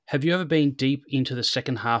Have you ever been deep into the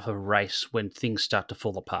second half of a race when things start to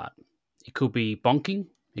fall apart? It could be bonking,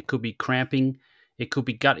 it could be cramping, it could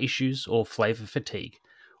be gut issues or flavour fatigue.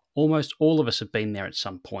 Almost all of us have been there at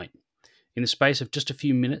some point. In the space of just a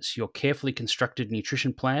few minutes, your carefully constructed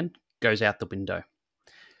nutrition plan goes out the window.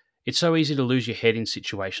 It's so easy to lose your head in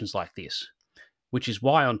situations like this, which is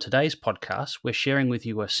why on today's podcast, we're sharing with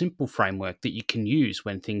you a simple framework that you can use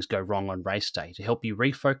when things go wrong on race day to help you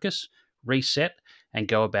refocus, reset, and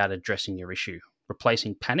go about addressing your issue,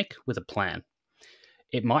 replacing panic with a plan.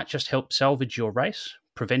 It might just help salvage your race,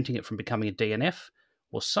 preventing it from becoming a DNF,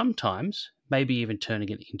 or sometimes maybe even turning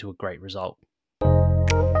it into a great result.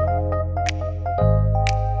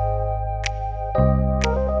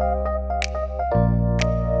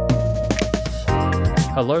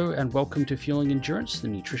 Hello and welcome to Fueling Endurance, the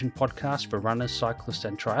nutrition podcast for runners, cyclists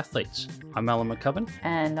and triathletes. I'm Alan McCubbin.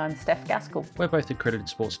 And I'm Steph Gaskell. We're both accredited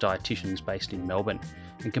sports dietitians based in Melbourne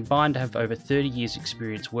and combined have over 30 years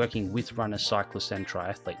experience working with runners, cyclists and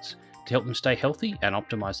triathletes to help them stay healthy and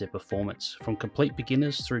optimise their performance, from complete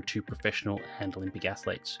beginners through to professional and Olympic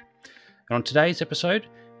athletes. And on today's episode,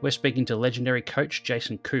 we're speaking to legendary coach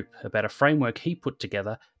Jason Koop about a framework he put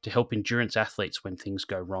together to help endurance athletes when things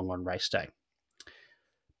go wrong on race day.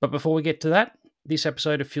 But before we get to that, this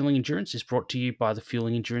episode of Fueling Endurance is brought to you by the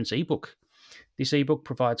Fueling Endurance ebook. This ebook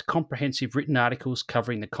provides comprehensive written articles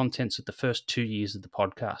covering the contents of the first 2 years of the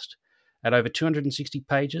podcast. At over 260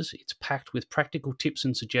 pages, it's packed with practical tips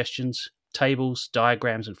and suggestions, tables,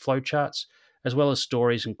 diagrams and flowcharts, as well as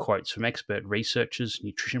stories and quotes from expert researchers,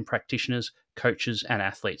 nutrition practitioners, coaches and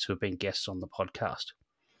athletes who have been guests on the podcast.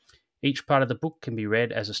 Each part of the book can be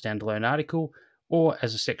read as a standalone article or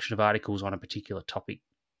as a section of articles on a particular topic.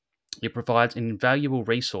 It provides an invaluable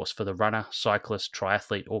resource for the runner, cyclist,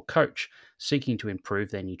 triathlete, or coach seeking to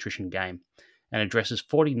improve their nutrition game, and addresses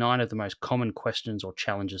 49 of the most common questions or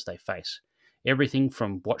challenges they face. Everything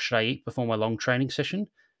from what should I eat before my long training session,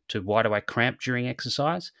 to why do I cramp during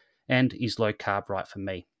exercise, and is low carb right for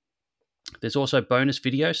me? There's also bonus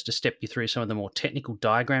videos to step you through some of the more technical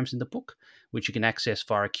diagrams in the book, which you can access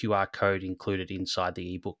via a QR code included inside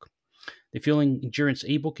the ebook. The Fueling Endurance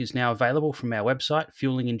ebook is now available from our website,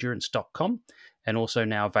 fuelingendurance.com, and also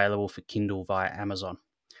now available for Kindle via Amazon.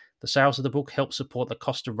 The sales of the book help support the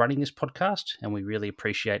cost of running this podcast, and we really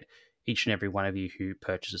appreciate each and every one of you who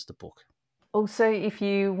purchases the book. Also, if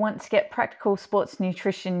you want to get practical sports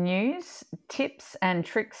nutrition news, tips and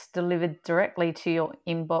tricks delivered directly to your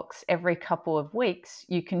inbox every couple of weeks,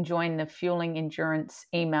 you can join the Fueling Endurance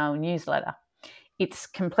email newsletter. It's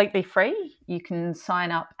completely free. You can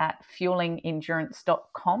sign up at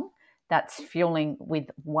fuelingendurance.com. That's fueling with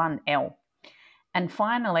one L. And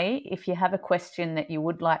finally, if you have a question that you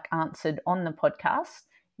would like answered on the podcast,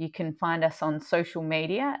 you can find us on social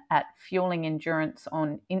media at Fueling Endurance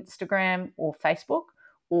on Instagram or Facebook,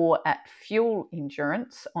 or at Fuel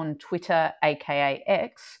Endurance on Twitter, aka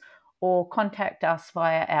X, or contact us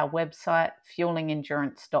via our website,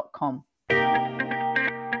 fuelingendurance.com.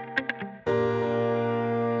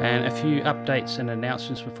 And a few updates and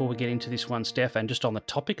announcements before we get into this one, Steph. And just on the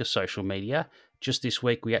topic of social media, just this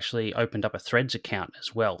week we actually opened up a Threads account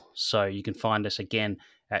as well. So you can find us again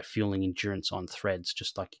at Fueling Endurance on Threads,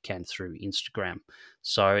 just like you can through Instagram.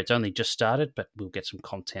 So it's only just started, but we'll get some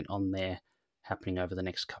content on there happening over the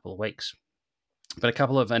next couple of weeks. But a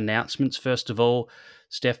couple of announcements. First of all,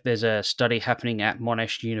 Steph, there's a study happening at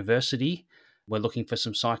Monash University. We're looking for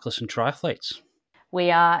some cyclists and triathletes. We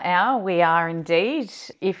are indeed.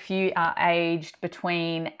 If you are aged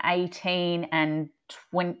between 18 and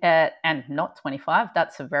 20, and not 25,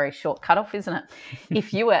 that's a very short cutoff, isn't it?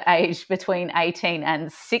 If you are aged between 18 and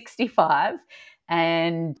 65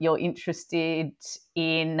 and you're interested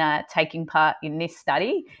in taking part in this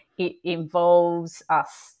study, it involves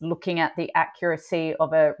us looking at the accuracy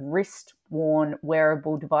of a wrist-worn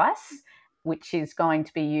wearable device, which is going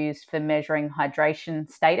to be used for measuring hydration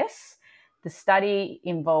status. The study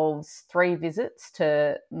involves 3 visits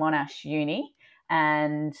to Monash Uni,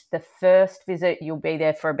 and the first visit you'll be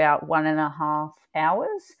there for about 1.5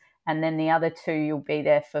 hours, and then the other 2 you'll be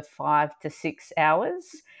there for 5 to 6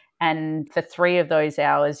 hours. And for 3 of those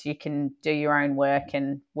hours, you can do your own work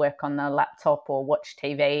and work on the laptop or watch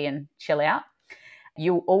TV and chill out.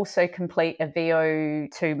 You'll also complete a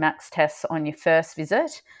VO2 max test on your first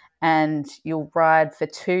visit, and you'll ride for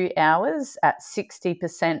 2 hours at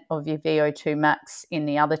 60% of your VO2 max in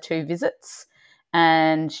the other 2 visits.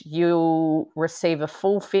 And you'll receive a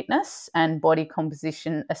full fitness and body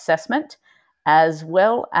composition assessment, as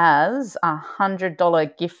well as a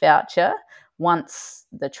 $100 gift voucher once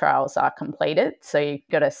the trials are completed. So you've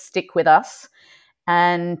got to stick with us.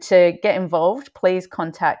 And to get involved, please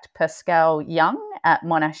contact Pascal Young at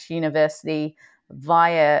Monash University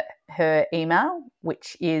via her email,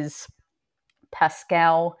 which is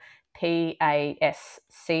Pascal, PASCALE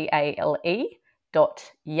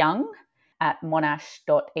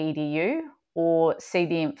 .young@monash.edu, or see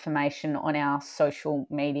the information on our social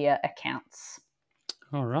media accounts.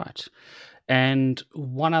 All right. And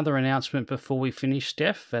one other announcement before we finish,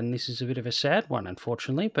 Steph, and this is a bit of a sad one,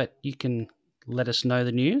 unfortunately, but you can let us know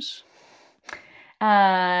the news.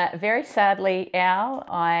 Very sadly, Al,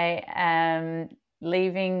 I am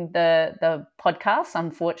leaving the podcast,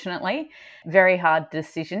 unfortunately. Very hard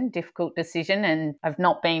decision, difficult decision, and I've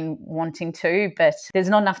not been wanting to, but there's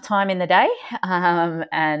not enough time in the day,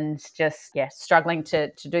 and just, struggling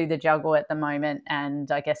to do the juggle at the moment.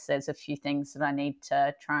 And I guess there's a few things that I need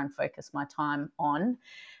to try and focus my time on.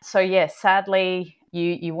 So, sadly,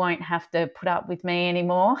 you won't have to put up with me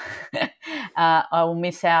anymore. I'll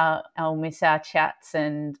miss our chats,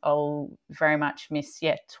 and I'll very much miss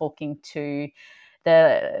talking to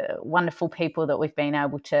the wonderful people that we've been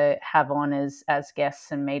able to have on as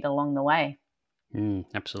guests and meet along the way.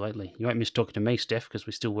 Absolutely. You won't miss talking to me, Steph, because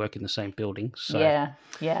we still work in the same building. So Yeah,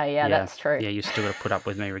 that's true. Yeah, you still got to put up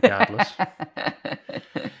with me regardless.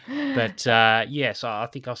 But yes, I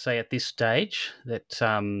think I'll say at this stage that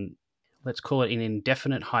let's call it an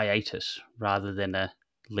indefinite hiatus rather than a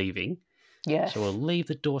leaving. Yes. So we'll leave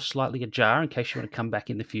the door slightly ajar in case you want to come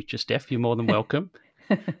back in the future, Steph. You're more than welcome.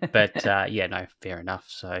 But fair enough.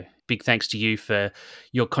 So big thanks to you for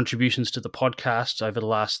your contributions to the podcast over the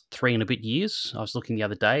last 3 and a bit years. I was looking the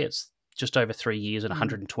other day, it's just over 3 years and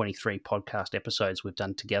 123 podcast episodes we've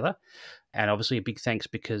done together. And obviously a big thanks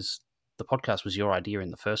because the podcast was your idea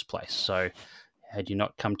in the first place. So had you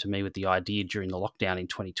not come to me with the idea during the lockdown in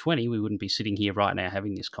 2020, we wouldn't be sitting here right now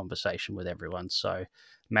having this conversation with everyone. So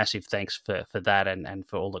massive thanks for that and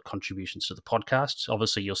for all the contributions to the podcast.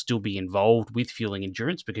 Obviously, you'll still be involved with Fueling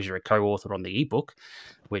Endurance because you're a co-author on the ebook,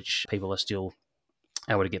 which people are still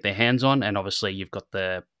able to get their hands on. And obviously, you've got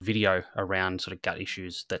the video around sort of gut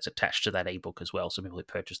issues that's attached to that ebook as well. So people who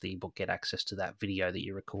purchase the ebook get access to that video that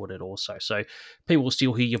you recorded also. So people will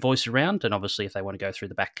still hear your voice around. And obviously, if they want to go through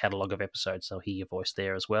the back catalogue of episodes, they'll hear your voice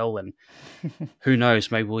there as well. And who knows,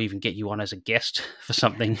 maybe we'll even get you on as a guest for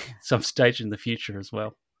something some stage in the future as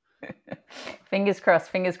well. Fingers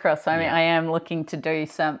crossed. I mean, I am looking to do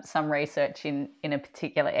some research in a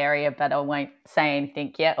particular area, but I won't say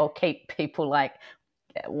anything yet. I'll keep people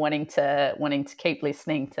wanting to keep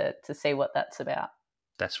listening to see what that's about.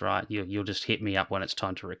 That's right. You'll just hit me up when it's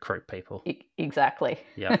time to recruit people. Exactly.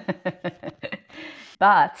 Yeah.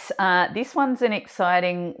 But this one's an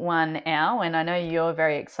exciting one, Al, and I know you're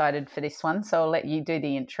very excited for this one, so I'll let you do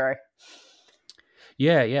the intro.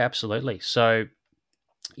 Yeah, absolutely. So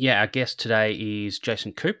our guest today is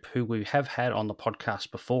Jason Koop, who we have had on the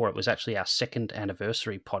podcast before. It was actually our second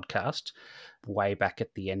anniversary podcast way back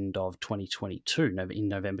at the end of 2022, in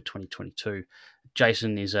November 2022.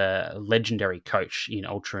 Jason is a legendary coach in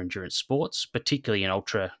ultra endurance sports, particularly in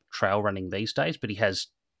ultra trail running these days, but he has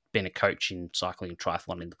been a coach in cycling and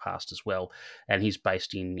triathlon in the past as well. And he's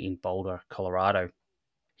based in Boulder, Colorado.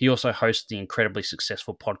 He also hosts the incredibly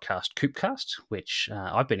successful podcast Koopcast, which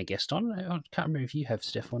I've been a guest on. I can't remember if you have,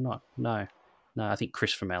 Steph, or not. No, I think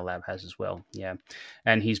Chris from our lab has as well. Yeah.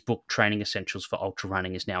 And his book, Training Essentials for Ultra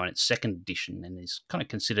Running, is now in its second edition and is kind of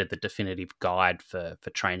considered the definitive guide for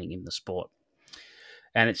training in the sport.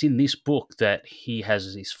 And it's in this book that he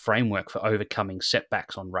has this framework for overcoming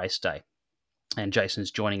setbacks on race day. And Jason's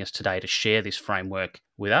joining us today to share this framework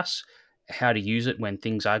with us, how to use it when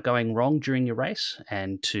things are going wrong during your race,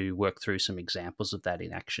 and to work through some examples of that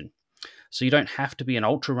in action. So you don't have to be an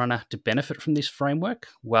ultra runner to benefit from this framework.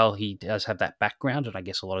 While he does have that background, and I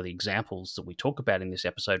guess a lot of the examples that we talk about in this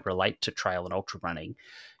episode relate to trail and ultra running,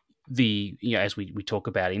 as we talk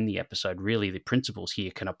about in the episode, really the principles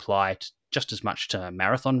here can apply to just as much to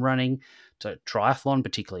marathon running, to triathlon,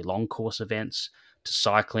 particularly long course events, to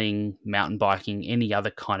cycling, mountain biking, any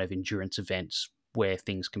other kind of endurance events where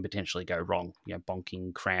things can potentially go wrong,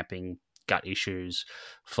 bonking, cramping, gut issues,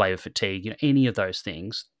 flavor fatigue, any of those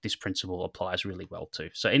things, this principle applies really well to.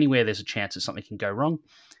 So anywhere there's a chance that something can go wrong,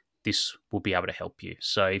 this will be able to help you.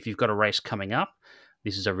 So if you've got a race coming up,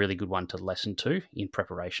 this is a really good one to listen to in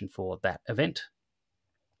preparation for that event.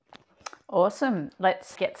 Awesome.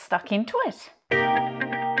 Let's get stuck into it.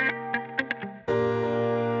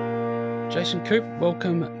 Jason Koop,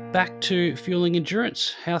 welcome back to Fueling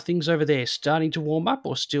Endurance. How are things over there? Starting to warm up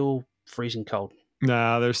or still freezing cold?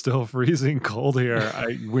 Nah, they're still freezing cold here.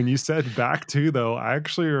 When you said back to, though, I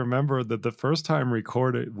actually remember that the first time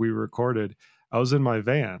we recorded, I was in my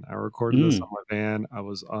van. I recorded this Mm. on my van. I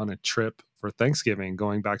was on a trip for Thanksgiving,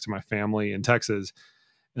 going back to my family in Texas.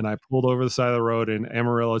 And I pulled over the side of the road in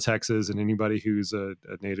Amarillo, Texas. And anybody who's a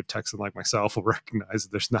native Texan like myself will recognize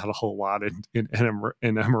that there's not a whole lot in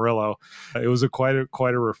Amarillo. It was quite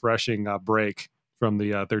a refreshing break from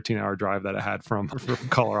the 13-hour drive that I had from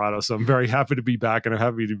Colorado. So I'm very happy to be back, and I'm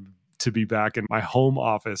happy to be back in my home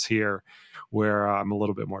office here, where I'm a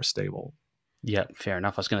little bit more stable. Yeah, fair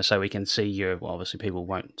enough. I was going to say we can see well, obviously people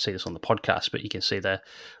won't see this on the podcast, but you can see the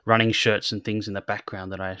running shirts and things in the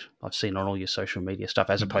background that I've seen on all your social media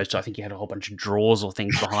stuff, as opposed to I think you had a whole bunch of drawers or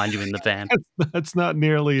things behind you in the van. That's not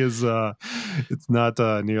nearly as it's not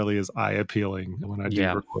nearly as eye appealing when I do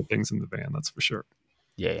Yeah. record things in the van. That's for sure.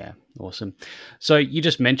 Yeah, awesome. So you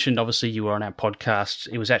just mentioned, obviously, you were on our podcast.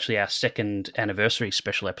 It was actually our second anniversary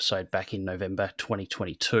special episode back in November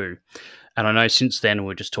 2022. And I know since then,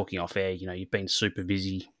 we are just talking off air, you've been super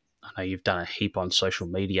busy. I know you've done a heap on social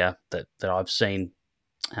media that I've seen,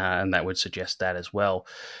 and that would suggest that as well.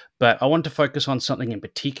 But I want to focus on something in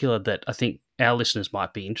particular that I think our listeners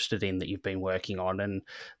might be interested in that you've been working on, and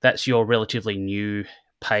that's your relatively new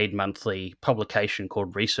paid monthly publication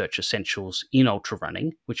called Research Essentials in Ultra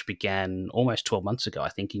Running, which began almost 12 months ago, I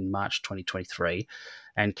think in March 2023,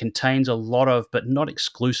 and contains a lot of, but not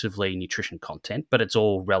exclusively, nutrition content, but it's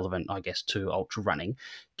all relevant, I guess, to ultra running.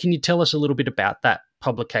 Can you tell us a little bit about that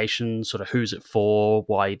publication, sort of who's it for,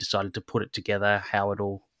 why you decided to put it together, how it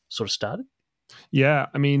all sort of started? Yeah,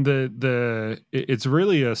 I mean it's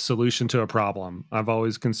really a solution to a problem. I've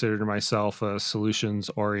always considered myself a solutions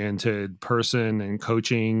oriented person in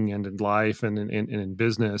coaching and in life and in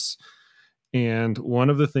business. And one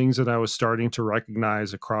of the things that I was starting to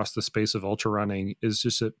recognize across the space of ultra running is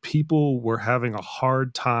just that people were having a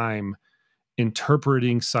hard time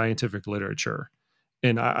interpreting scientific literature.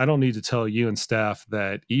 And I don't need to tell you and Steph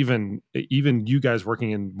that even you guys working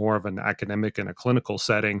in more of an academic and a clinical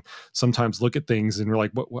setting sometimes look at things and you're like,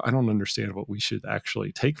 what I don't understand what we should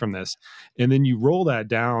actually take from this. And then you roll that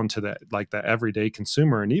down to the everyday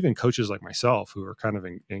consumer, and even coaches like myself who are kind of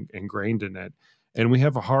ingrained in it. And we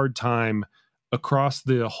have a hard time across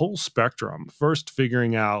the whole spectrum, first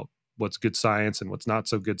figuring out what's good science and what's not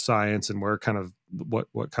so good science, and where kind of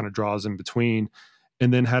what kind of draws in between,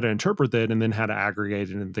 and then how to interpret that, and then how to aggregate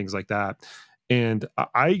it and things like that. And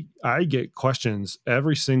I get questions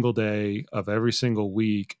every single day of every single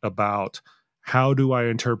week about how do I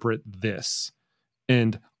interpret this?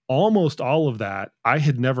 And almost all of that I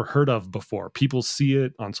had never heard of before. People see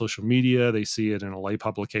it on social media, they see it in a lay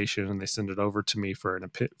publication, and they send it over to me for an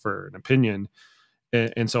opinion.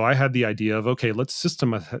 And so I had the idea of, okay, let's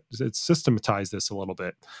systematize this a little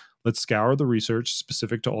bit. Let's scour the research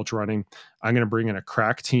specific to ultra running. I'm going to bring in a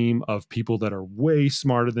crack team of people that are way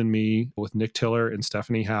smarter than me, with Nick Tiller and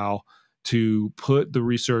Stephanie Howe, to put the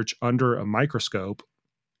research under a microscope,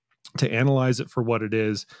 to analyze it for what it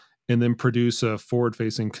is, and then produce a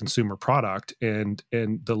forward-facing consumer product. And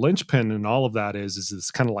the linchpin in all of that is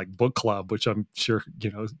this kind of like book club, which I'm sure,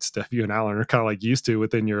 Steph, you and Alan are kind of like used to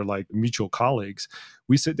within your like mutual colleagues.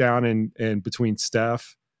 We sit down, and between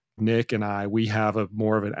Steph, Nick, and I, we have a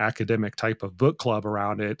more of an academic type of book club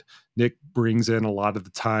around it. Nick brings in a lot of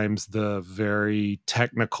the times the very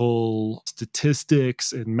technical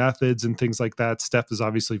statistics and methods and things like that. Steph is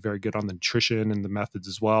obviously very good on the nutrition and the methods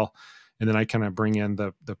as well. And then I kind of bring in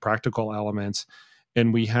the practical elements.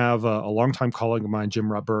 And we have a longtime colleague of mine, Jim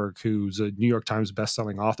Rutberg, who's a New York Times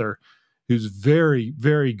bestselling author, who's very,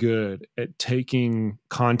 very good at taking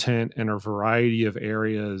content in a variety of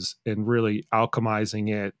areas and really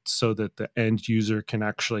alchemizing it so that the end user can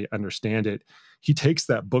actually understand it. He takes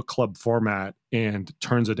that book club format and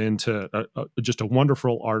turns it into just a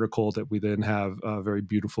wonderful article that we then have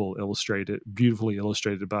beautifully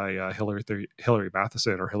illustrated by Hillary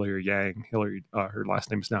Matheson, or Hillary Yang. Hillary, her last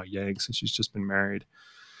name is now Yang, since she's just been married.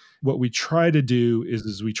 What we try to do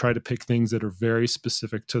is we try to pick things that are very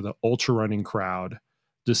specific to the ultra running crowd,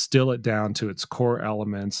 distill it down to its core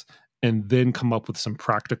elements, and then come up with some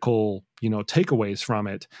practical, takeaways from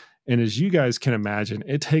it. And as you guys can imagine,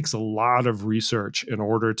 it takes a lot of research in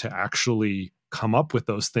order to actually come up with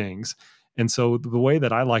those things. And so the way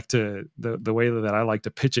that I like to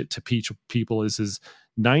pitch it to people is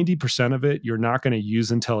 90% of it you're not going to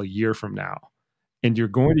use until a year from now. And you're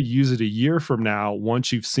going to use it a year from now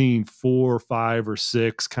once you've seen 4 or 5 or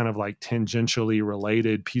 6 kind of like tangentially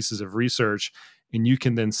related pieces of research, and you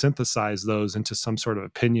can then synthesize those into some sort of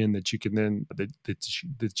opinion that you can then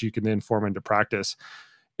that you can then form into practice.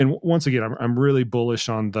 And once again, I'm really bullish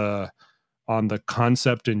on the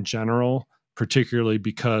concept in general, particularly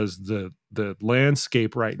because the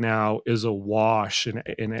landscape right now is awash,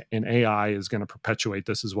 and AI is going to perpetuate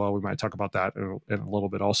this as well. We might talk about that in a little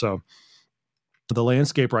bit also. The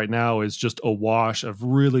landscape right now is just awash of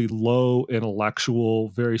really low intellectual,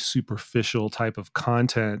 very superficial type of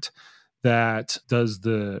content that does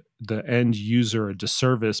the end user a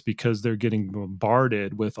disservice because they're getting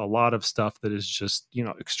bombarded with a lot of stuff that is just,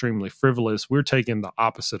 extremely frivolous. We're taking the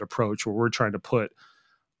opposite approach where we're trying to put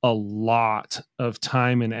a lot of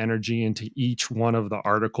time and energy into each one of the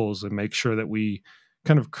articles and make sure that we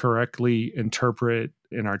kind of correctly interpret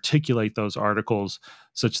and articulate those articles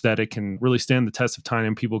such that it can really stand the test of time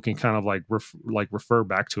and people can kind of refer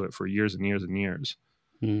back to it for years and years and years.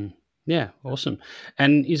 Mm. Yeah, awesome.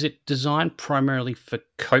 And is it designed primarily for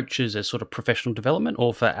coaches as sort of professional development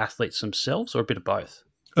or for athletes themselves, or a bit of both?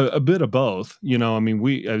 A bit of both. I mean,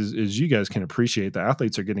 we, as you guys can appreciate, the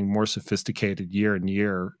athletes are getting more sophisticated year and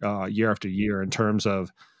year, year after year, in terms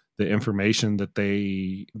of the information that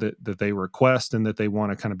they request and that they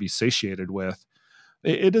want to kind of be satiated with.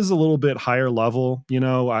 It is a little bit higher level.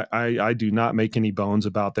 I do not make any bones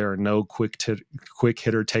about there are no quick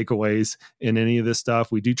hitter takeaways in any of this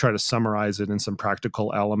stuff. We do try to summarize it in some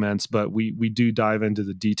practical elements, but we do dive into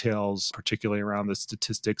the details, particularly around the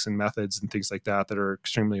statistics and methods and things like that are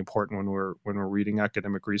extremely important when we're reading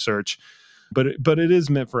academic research. But it is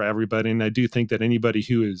meant for everybody, and I do think that anybody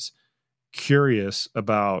who is curious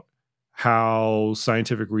about how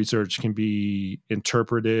scientific research can be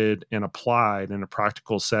interpreted and applied in a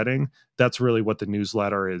practical setting, that's really what the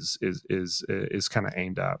newsletter is kind of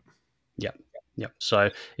aimed at. Yep. Yep. So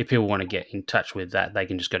if people want to get in touch with that, they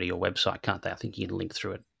can just go to your website, can't they? I think you can link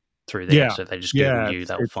through there. Yeah. So if they just Google Yeah. you,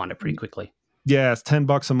 they'll find it pretty quickly. Yeah, it's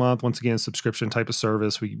 $10 a month. Once again, subscription type of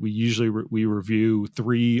service. We usually we review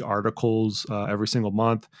 3 articles every single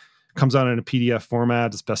month. Comes out in a PDF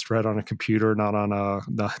format. It's best read on a computer, not on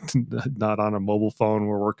not on a mobile phone.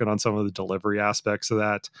 We're working on some of the delivery aspects of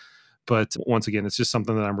that. But once again, it's just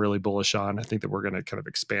something that I'm really bullish on. I think that we're going to kind of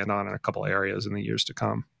expand on in a couple of areas in the years to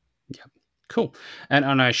come. Yeah, cool. And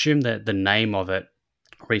I assume that the name of it,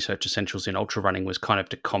 Research Essentials in Ultra Running, was kind of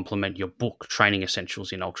to complement your book, Training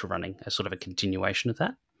Essentials in Ultra Running, as sort of a continuation of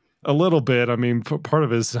that? A little bit. I mean, part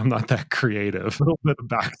of it is I'm not that creative. A little bit of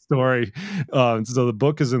backstory. So the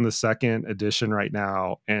book is in the second edition right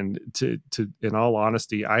now, and to in all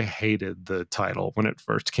honesty, I hated the title when it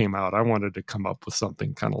first came out. I wanted to come up with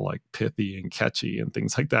something kind of like pithy and catchy and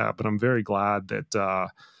things like that. But I'm very glad that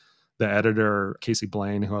the editor, Casey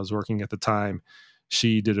Blaine, who I was working at the time,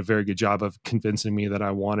 she did a very good job of convincing me that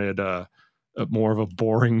I wanted a more of a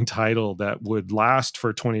boring title that would last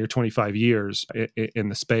for 20 or 25 years in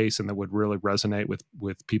the space and that would really resonate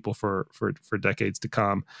with people for decades to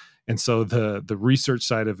come. And so the research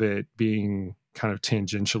side of it being kind of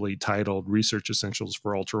tangentially titled Research Essentials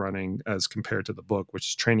for Ultra Running as compared to the book, which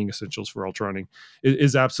is Training Essentials for Ultra Running,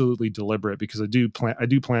 is absolutely deliberate, because I do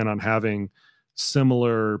plan on having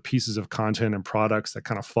similar pieces of content and products that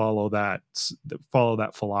kind of follow that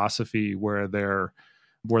philosophy, where they're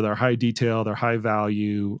high detail, they're high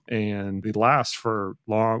value, and they last for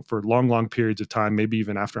long periods of time, maybe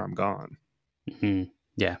even after I'm gone. Mm-hmm.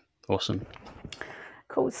 Yeah, awesome.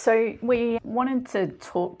 Cool. So we wanted to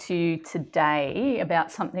talk to you today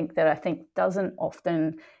about something that I think doesn't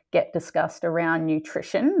often get discussed around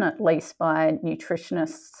nutrition, at least by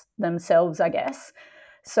nutritionists themselves, I guess.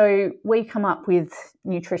 So we come up with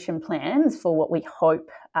nutrition plans for what we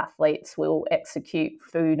hope athletes will execute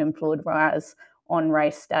food and fluid-wise on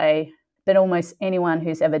race day. But almost anyone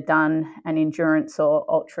who's ever done an endurance or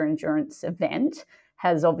ultra endurance event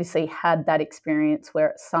has obviously had that experience where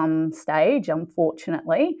at some stage,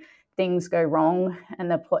 unfortunately, things go wrong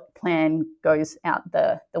and the plan goes out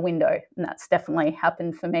the window. And that's definitely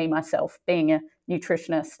happened for me myself, being a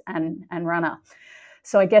nutritionist and runner.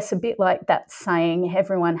 So I guess a bit like that saying,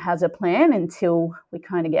 everyone has a plan until we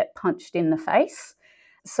kind of get punched in the face.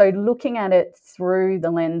 So looking at it through the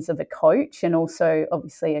lens of a coach and also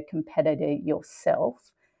obviously a competitor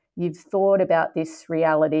yourself, you've thought about this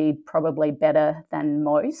reality probably better than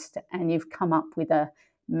most, and you've come up with a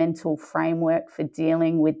mental framework for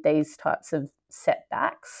dealing with these types of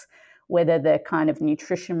setbacks, whether they're kind of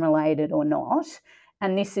nutrition related or not.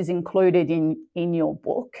 And this is included in your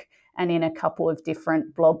book and in a couple of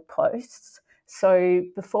different blog posts. So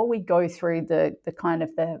before we go through the kind of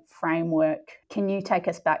the framework, can you take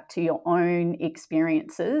us back to your own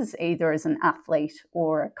experiences, either as an athlete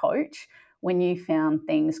or a coach, when you found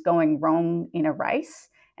things going wrong in a race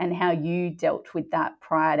and how you dealt with that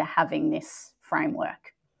prior to having this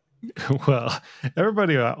framework? Well,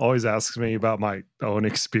 everybody always asks me about my own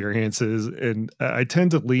experiences, and I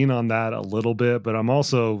tend to lean on that a little bit, but I'm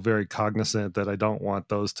also very cognizant that I don't want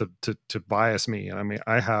those to bias me. And I mean,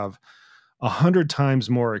 I have 100 times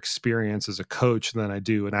more experience as a coach than I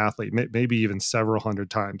do an athlete, maybe even several hundred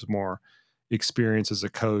times more experience as a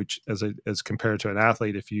coach as compared to an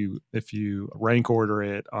athlete. If you rank order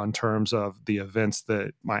it on terms of the events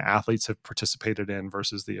that my athletes have participated in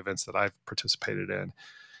versus the events that I've participated in.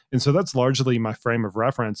 And so that's largely my frame of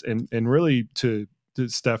reference. And really to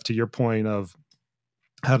Steph, to your point of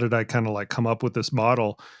how did I kind of like come up with this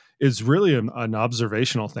model, is really an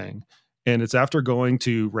observational thing. And it's after going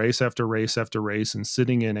to race after race after race and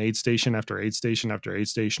sitting in aid station after aid station after aid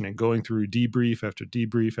station and going through debrief after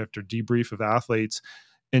debrief after debrief of athletes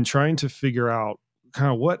and trying to figure out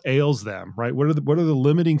kind of what ails them, right? What are the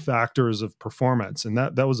limiting factors of performance? And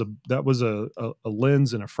that was a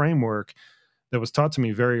lens and a framework that was taught to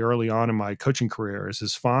me very early on in my coaching career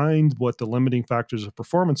is find what the limiting factors of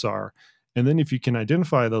performance are. And then if you can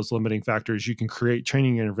identify those limiting factors, you can create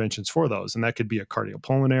training interventions for those. And that could be a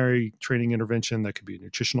cardiopulmonary training intervention, that could be a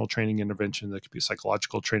nutritional training intervention, that could be a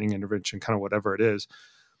psychological training intervention, kind of whatever it is.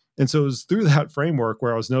 And so it was through that framework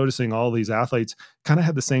where I was noticing all these athletes kind of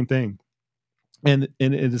had the same thing. And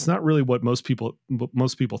it's not really what most people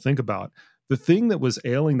think about. The thing that was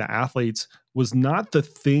ailing the athletes was not the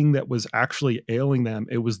thing that was actually ailing them,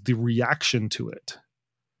 it was the reaction to it.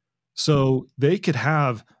 So they could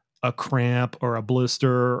have a cramp or a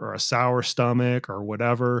blister or a sour stomach or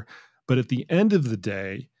whatever, but at the end of the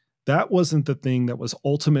day, that wasn't the thing that was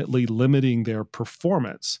ultimately limiting their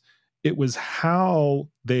performance. It was how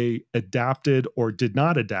they adapted or did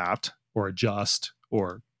not adapt or adjust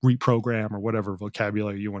or reprogram or whatever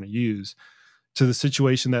vocabulary you want to use to the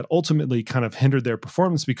situation that ultimately kind of hindered their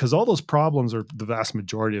performance, because all those problems, or the vast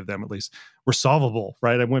majority of them at least, were solvable,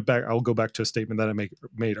 right? I'll go back to a statement that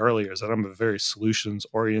made earlier, is that I'm a very solutions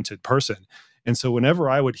oriented person. And so whenever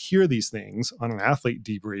I would hear these things on an athlete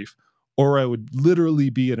debrief, or I would literally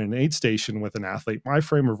be at an aid station with an athlete, my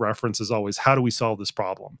frame of reference is always, how do we solve this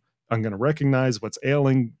problem? I'm going to recognize what's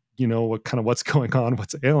ailing, what's going on,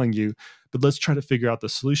 what's ailing you, but let's try to figure out the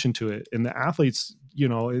solution to it. And the athletes,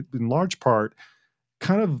 in large part,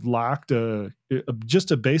 kind of lacked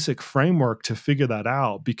just a basic framework to figure that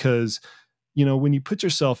out, because when you put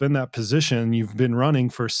yourself in that position, you've been running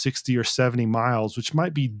for 60 or 70 miles, which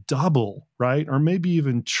might be double, right? Or maybe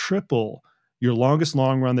even triple your longest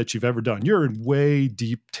long run that you've ever done. You're in way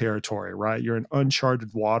deep territory, right? You're in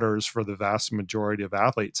uncharted waters for the vast majority of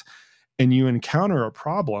athletes. And you encounter a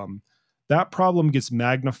problem, that problem gets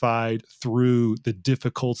magnified through the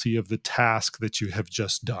difficulty of the task that you have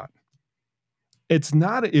just done. It's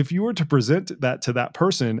not, if you were to present that to that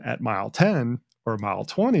person at mile 10 or mile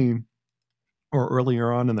 20 or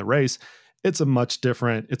earlier on in the race, it's a much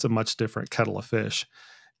different kettle of fish.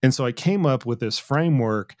 And so I came up with this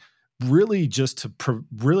framework really just to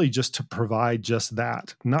provide just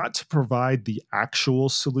that, not to provide the actual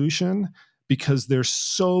solution, because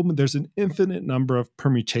there's an infinite number of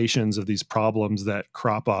permutations of these problems that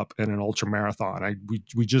crop up in an ultra marathon.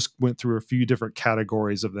 We just went through a few different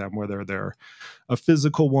categories of them, whether they're a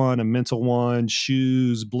physical one, a mental one,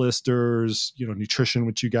 shoes, blisters, nutrition,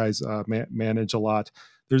 which you guys manage a lot.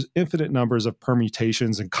 There's infinite numbers of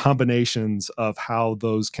permutations and combinations of how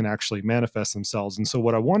those can actually manifest themselves. And so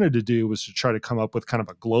what I wanted to do was to try to come up with kind of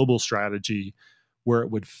a global strategy where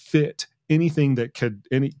it would fit anything that could,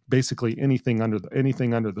 basically anything under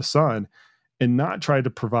the sun, and not try to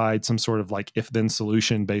provide some sort of like if then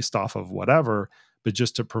solution based off of whatever, but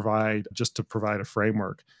just to provide a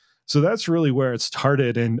framework. So that's really where it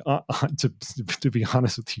started. And to be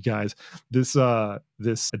honest with you guys, this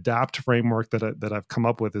adapt framework that I've come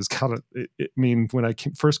up with is kind of, when I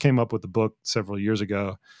first came up with the book several years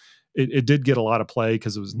ago, it did get a lot of play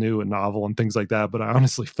because it was new and novel and things like that. But I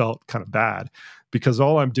honestly felt kind of bad, because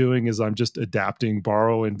all I'm doing is I'm just adapting,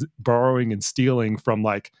 borrowing and stealing from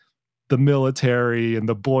like the military and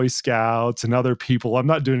the Boy Scouts and other people. I'm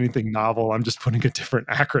not doing anything novel. I'm just putting a different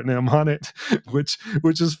acronym on it, which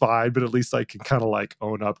is fine, but at least I can kind of like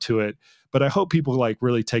own up to it. But I hope people like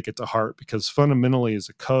really take it to heart, because fundamentally as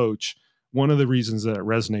a coach, one of the reasons that it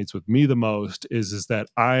resonates with me the most is that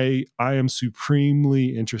I am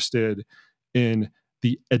supremely interested in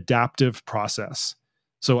the adaptive process.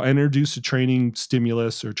 So I introduce a training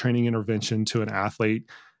stimulus or training intervention to an athlete.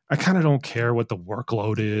 I kind of don't care what the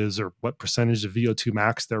workload is or what percentage of VO2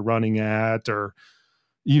 max they're running at, or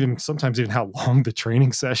sometimes even how long the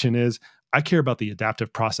training session is. I care about the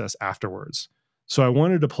adaptive process afterwards. So I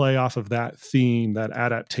wanted to play off of that theme, that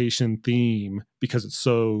adaptation theme, because it's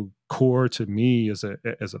so core to me as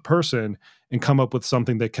a person, and come up with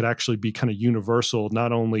something that could actually be kind of universal,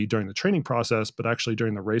 not only during the training process, but actually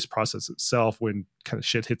during the race process itself when kind of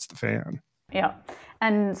shit hits the fan. Yeah.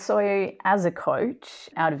 And so, as a coach,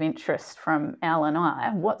 out of interest from Al and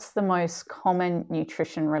I, what's the most common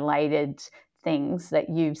nutrition related things that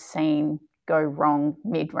you've seen go wrong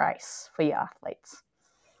mid race for your athletes?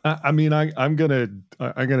 I'm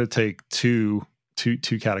gonna take two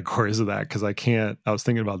categories of that because I can't. I was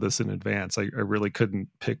thinking about this in advance. I really couldn't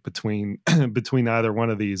pick between between either one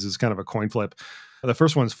of these. Is kind of a coin flip. The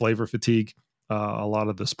first one is flavor fatigue. A lot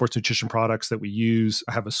of the sports nutrition products that we use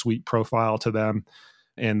have a sweet profile to them,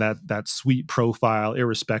 and that sweet profile,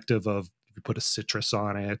 irrespective of if you put a citrus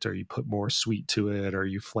on it or you put more sweet to it or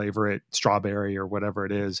you flavor it strawberry or whatever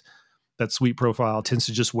it is, that sweet profile tends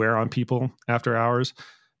to just wear on people after hours.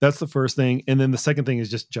 That's the first thing. And then the second thing is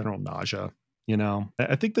just general nausea.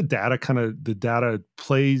 I think the data kind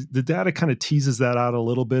of teases that out a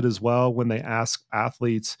little bit as well when they ask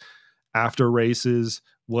athletes after races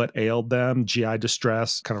what ailed them. GI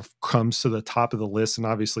distress kind of comes to the top of the list. And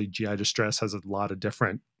obviously, GI distress has a lot of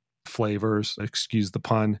different flavors, excuse the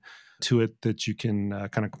pun, to it that you can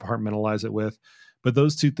kind of compartmentalize it with. But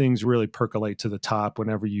those two things really percolate to the top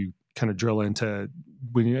whenever you kind of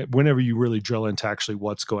whenever you really drill into actually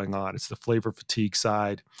what's going on. It's the flavor fatigue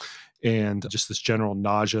side and just this general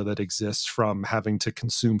nausea that exists from having to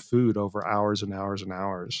consume food over hours and hours and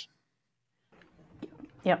hours.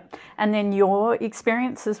 Yep. And then your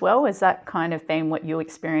experience as well, has that kind of been what you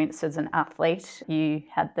experienced as an athlete? You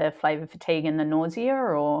had the flavor fatigue and the nausea,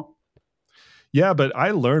 or? Yeah, but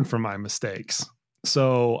I learned from my mistakes.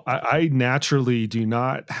 So I naturally do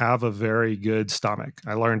not have a very good stomach.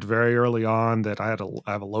 I learned very early on that I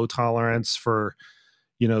have a low tolerance for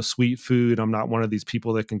sweet food. I'm not one of these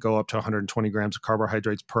people that can go up to 120 grams of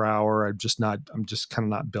carbohydrates per hour. I'm just kind of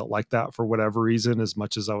not built like that for whatever reason, as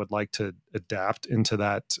much as I would like to adapt into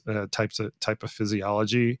that type of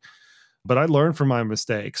physiology. But I learned from my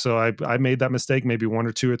mistake. So I made that mistake maybe one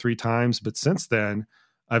or two or three times. But since then,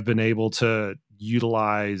 I've been able to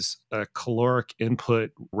utilize a caloric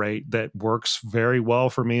input rate that works very well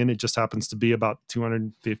for me. And it just happens to be about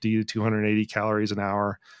 250 to 280 calories an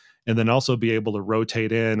hour. And then also be able to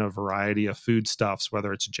rotate in a variety of foodstuffs,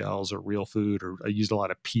 whether it's gels or real food, or I used a lot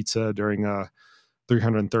of pizza during a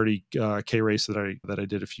 330 K race that I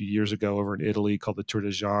did a few years ago over in Italy called the Tour de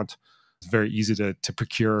Jante. It's very easy to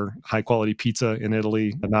procure high quality pizza in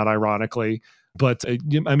Italy, not ironically. But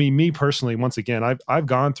I mean, me personally, once again, I've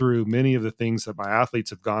gone through many of the things that my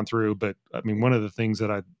athletes have gone through. But I mean, one of the things that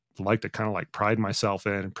I'd like to kind of like pride myself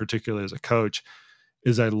in, particularly as a coach,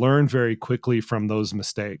 is I learned very quickly from those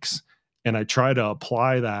mistakes. And I try to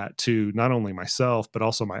apply that to not only myself, but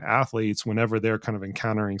also my athletes whenever they're kind of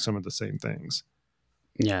encountering some of the same things.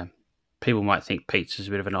 Yeah. People might think pizza's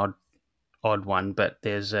a bit of an odd one, but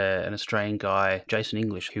there's an Australian guy, Jason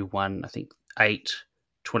English, who won, I think, 8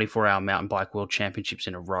 24-hour mountain bike world championships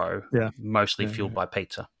in a row, Yeah. mostly Yeah, fueled yeah. by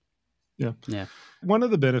pizza. Yeah. Yeah. One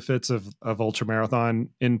of the benefits of ultramarathon,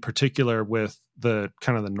 in particular with the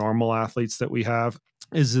kind of the normal athletes that we have,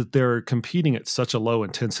 is that they're competing at such a low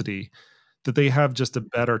intensity that they have just a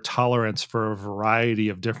better tolerance for a variety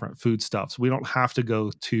of different foodstuffs. We don't have to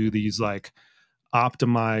go to these like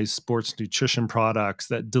optimized sports nutrition products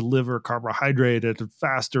that deliver carbohydrate at a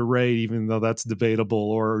faster rate, even though that's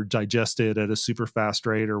debatable, or digested at a super fast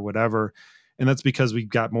rate or whatever. And that's because we've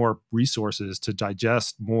got more resources to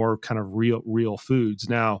digest more kind of real foods.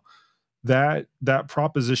 Now, that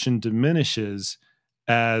proposition diminishes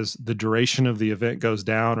as the duration of the event goes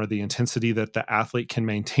down, or the intensity that the athlete can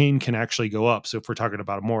maintain can actually go up. So if we're talking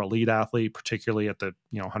about a more elite athlete, particularly at the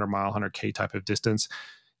 100-mile 100K type of distance,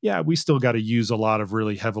 yeah, we still got to use a lot of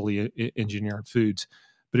really heavily engineered foods.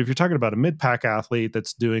 But if you're talking about a mid-pack athlete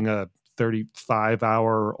that's doing a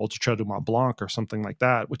 35-hour ultra trail du Mont Blanc or something like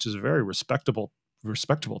that, which is a very respectable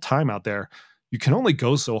time out there, you can only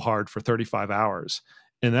go so hard for 35 hours.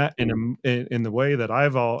 And that in the way that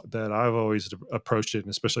I've always approached it, and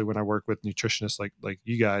especially when I work with nutritionists like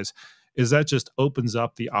you guys, is that just opens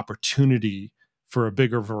up the opportunity for a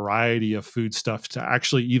bigger variety of food stuff to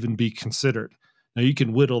actually even be considered. Now you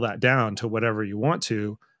can whittle that down to whatever you want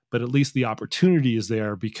to, but at least the opportunity is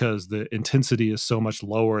there because the intensity is so much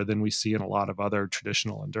lower than we see in a lot of other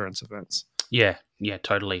traditional endurance events. Yeah,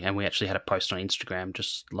 totally. And we actually had a post on Instagram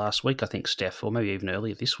just last week, I think, Steph, or maybe even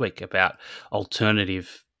earlier this week, about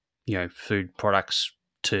alternative, food products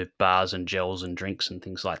to bars and gels and drinks and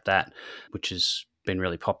things like that, which is been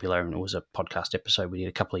really popular, and it was a podcast episode we did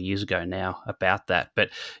a couple of years ago now about that. But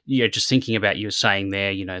just thinking about, you were saying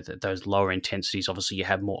there, that those lower intensities, obviously you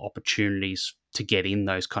have more opportunities to get in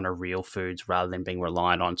those kind of real foods rather than being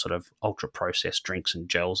reliant on sort of ultra processed drinks and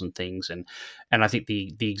gels and things. And I think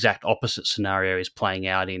the exact opposite scenario is playing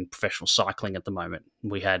out in professional cycling at the moment.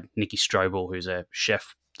 We had Nicky Strobel, who's a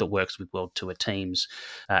chef that works with World Tour teams,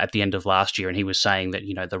 at the end of last year, and he was saying that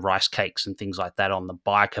the rice cakes and things like that on the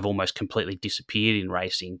bike have almost completely disappeared in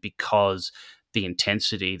racing because the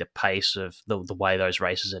intensity, the pace of the way those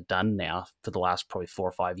races are done now for the last probably 4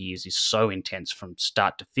 or 5 years is so intense from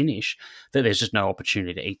start to finish that there's just no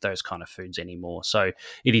opportunity to eat those kind of foods anymore. So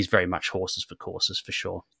it is very much horses for courses for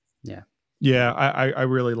sure. Yeah. Yeah, I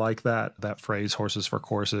really like that phrase, horses for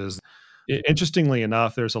courses. Interestingly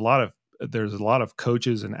enough, there's a lot of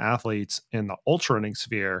coaches and athletes in the ultra running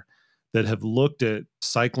sphere that have looked at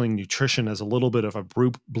cycling nutrition as a little bit of a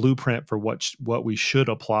blueprint for what we should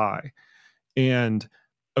apply. And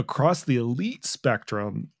across the elite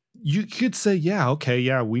spectrum, you could say, yeah, okay,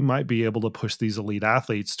 yeah, we might be able to push these elite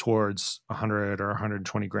athletes towards 100 or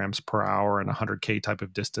 120 grams per hour and 100K type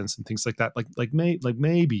of distance and things like that.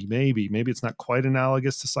 Maybe it's not quite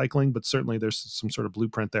analogous to cycling, but certainly there's some sort of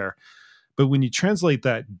blueprint there. But when you translate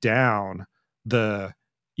that down, either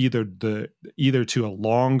to a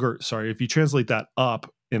longer, if you translate that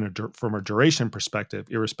up from a duration perspective,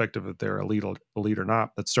 irrespective if they're elite or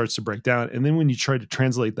not, that starts to break down. And then when you try to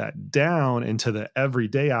translate that down into the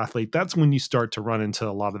everyday athlete, that's when you start to run into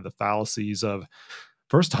a lot of the fallacies of,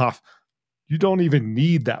 first off, you don't even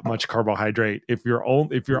need that much carbohydrate if your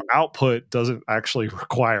output doesn't actually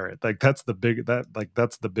require it. That's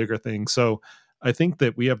the bigger thing. So I think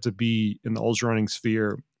that we have to be in the ultra running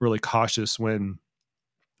sphere really cautious when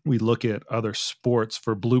we look at other sports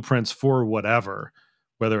for blueprints for whatever,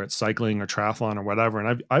 whether it's cycling or triathlon or whatever.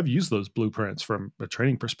 And I've used those blueprints from a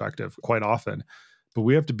training perspective quite often, but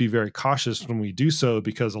we have to be very cautious when we do so,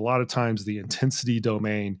 because a lot of times the intensity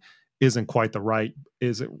domain isn't quite the right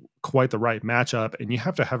matchup. And you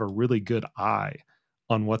have to have a really good eye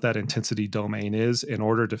on what that intensity domain is in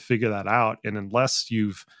order to figure that out. And unless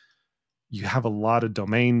you have a lot of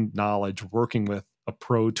domain knowledge working with a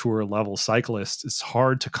pro tour level cyclist, it's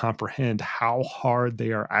hard to comprehend how hard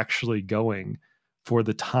they are actually going for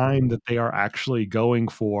the time that they are actually going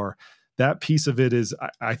for. That piece of it is,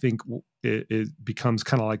 I think it becomes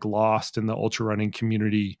kind of like lost in the ultra running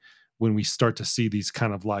community when we start to see these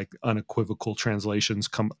kind of like unequivocal translations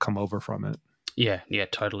come over from it. Yeah,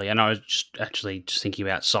 totally. And I was just thinking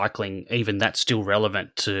about cycling, even that's still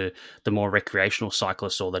relevant to the more recreational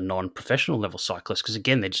cyclists or the non-professional level cyclists, because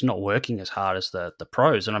again, they're just not working as hard as the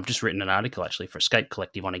pros. And I've just written an article actually for Escape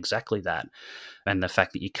Collective on exactly that, and the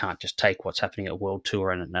fact that you can't just take what's happening at World Tour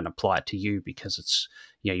and apply it to you, because it's,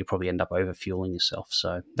 you probably end up overfueling yourself.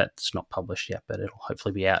 So that's not published yet, but it'll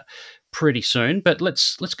hopefully be out pretty soon. But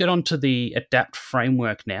let's get on to the ADAPT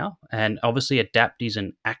framework now. And obviously ADAPT is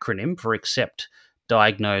an acronym for accept,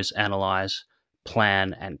 diagnose, analyze,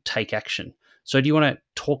 plan, and take action. So do you want to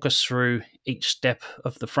talk us through each step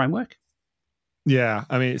of the framework? Yeah.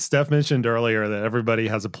 I mean, Steph mentioned earlier that everybody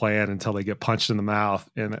has a plan until they get punched in the mouth.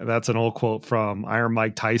 And that's an old quote from Iron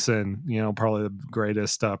Mike Tyson, probably the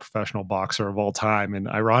greatest professional boxer of all time. And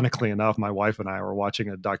ironically enough, my wife and I were watching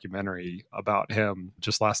a documentary about him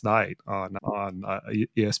just last night on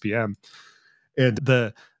ESPN. And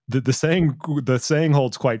the saying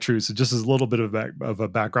holds quite true. So just as a little bit of a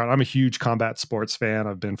background, I'm a huge combat sports fan.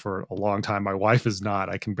 I've been for a long time. My wife is not.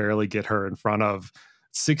 I can barely get her in front of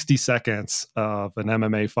 60 seconds of an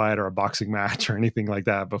MMA fight or a boxing match or anything like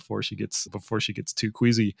that before she gets too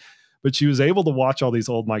queasy. But she was able to watch all these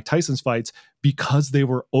old Mike Tyson's fights because they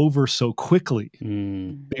were over so quickly.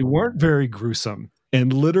 They weren't very gruesome.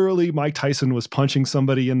 And literally Mike Tyson was punching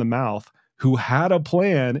somebody in the mouth who had a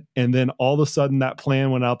plan, and then all of a sudden that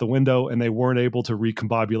plan went out the window and they weren't able to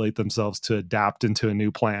recombobulate themselves to adapt into a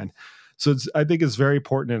new plan. So I think it's very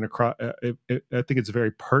important I think it's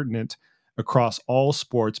very pertinent across all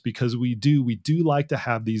sports, because we do like to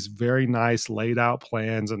have these very nice laid out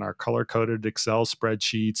plans in our color coded Excel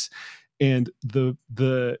spreadsheets. And the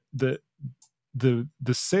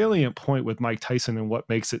salient point with Mike Tyson and what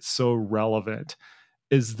makes it so relevant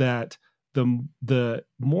is that the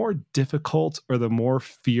more difficult or the more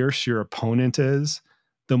fierce your opponent is,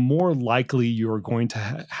 the more likely you're going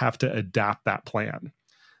to have to adapt that plan.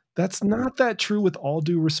 That's not that true with all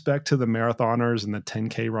due respect to the marathoners and the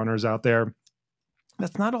 10K runners out there.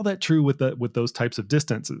 That's not all that true with those types of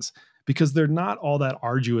distances, because they're not all that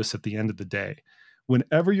arduous at the end of the day.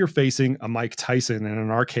 Whenever you're facing a Mike Tyson, and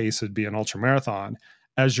in our case it'd be an ultra marathon,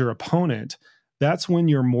 as your opponent, that's when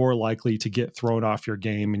you're more likely to get thrown off your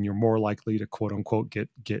game, and you're more likely to quote unquote get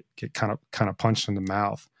kind of punched in the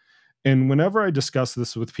mouth. And whenever I discuss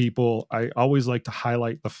this with people, I always like to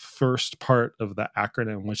highlight the first part of the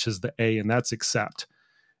acronym, which is the A, and that's accept.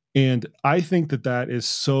 And I think that that is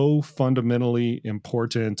so fundamentally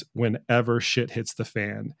important whenever shit hits the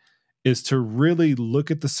fan, is to really look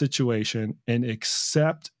at the situation and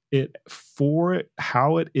accept it for it,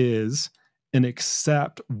 how it is, and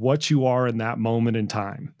accept what you are in that moment in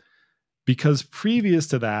time. Because previous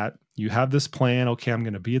to that, you have this plan. Okay, I'm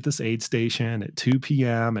going to be at this aid station at 2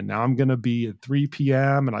 p.m. and now I'm going to be at 3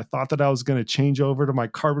 p.m. And I thought that I was going to change over to my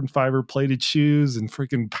carbon fiber plated shoes and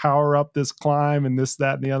freaking power up this climb and this,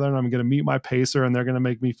 that, and the other. And I'm going to meet my pacer and they're going to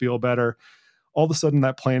make me feel better. All of a sudden,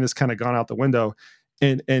 that plan has kind of gone out the window.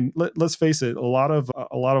 And let's face it, a lot of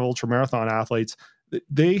ultramarathon athletes,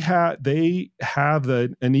 they have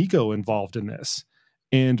an ego involved in this.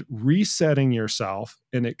 And resetting yourself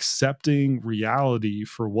and accepting reality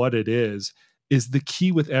for what it is the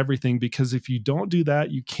key with everything, because if you don't do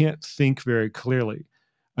that, you can't think very clearly.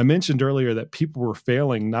 I mentioned earlier that people were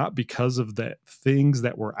failing not because of the things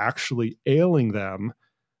that were actually ailing them,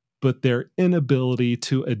 but their inability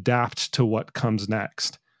to adapt to what comes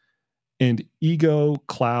next. And ego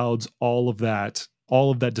clouds all of that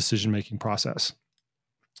decision-making process.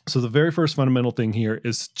 So the very first fundamental thing here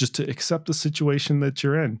is just to accept the situation that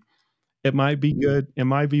you're in. It might be good. It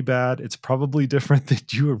might be bad. It's probably different than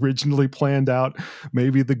you originally planned out.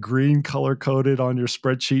 Maybe the green color coded on your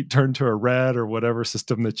spreadsheet turned to a red, or whatever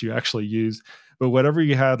system that you actually use. But whatever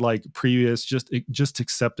you had like previous, just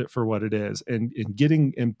accept it for what it is, and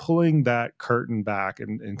pulling that curtain back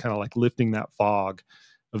and kind of like lifting that fog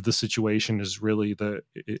of the situation is really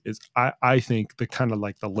I think the kind of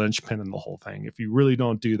like the linchpin in the whole thing. If you really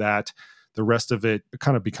don't do that, the rest of it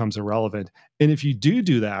kind of becomes irrelevant. And if you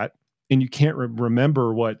do that, and you can't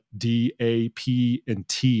remember what D, A, P, and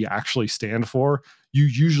T actually stand for, you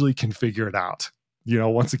usually can figure it out.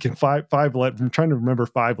 Once again, I'm trying to remember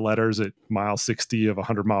 5 letters at mile 60 of a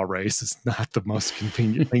 100-mile race is not the most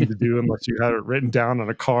convenient thing to do unless you have it written down on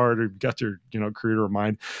a card or got your, career to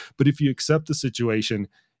remind. But if you accept the situation,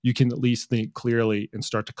 you can at least think clearly and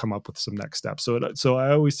start to come up with some next steps. So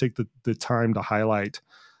I always take the time to highlight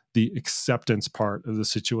the acceptance part of the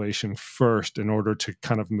situation first in order to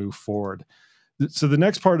kind of move forward. So the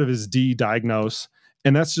next part of it is D, diagnose.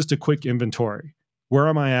 And that's just a quick inventory. Where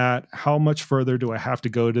am I at? How much further do I have to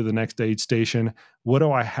go to the next aid station? What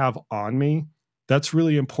do I have on me? That's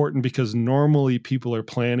really important, because normally people are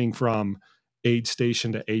planning from aid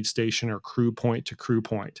station to aid station or crew point to crew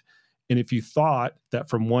point. And if you thought that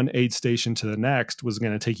from one aid station to the next was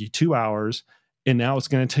going to take you 2 hours, and now it's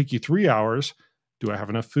going to take you 3 hours, do I have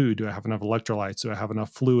enough food? Do I have enough electrolytes? Do I have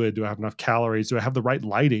enough fluid? Do I have enough calories? Do I have the right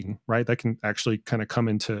lighting, right? That can actually kind of come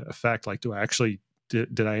into effect. Like, do I actually,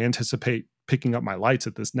 did I anticipate picking up my lights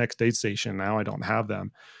at this next aid station? Now I don't have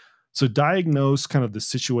them. So diagnose kind of the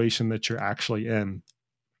situation that you're actually in.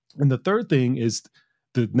 And the third thing is,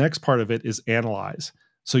 the next part of it is analyze.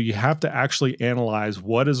 So you have to actually analyze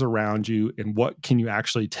what is around you and what can you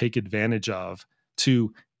actually take advantage of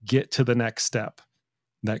to get to the next step.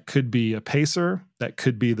 That could be a pacer. That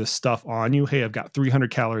could be the stuff on you. Hey, I've got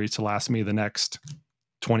 300 calories to last me the next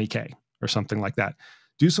 20K or something like that.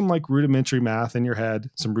 Do some like rudimentary math in your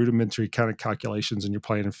head, some rudimentary kind of calculations in your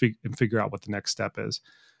plan, and figure out what the next step is.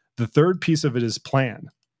 The third piece of it is plan.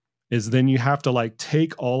 Is then you have to like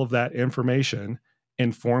take all of that information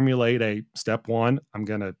and formulate a step 1. I'm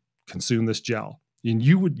going to consume this gel. And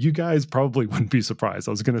you guys probably wouldn't be surprised.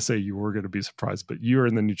 I was going to say you were going to be surprised, but you're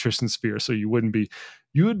in the nutrition sphere, so you wouldn't be.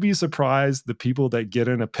 You would be surprised the people that get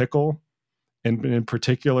in a pickle, and in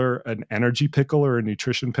particular an energy pickle or a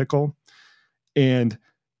nutrition pickle, and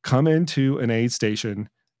come into an aid station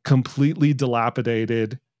completely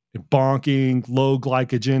dilapidated, bonking, low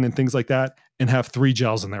glycogen and things like that, and have 3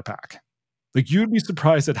 gels in their pack. Like, you'd be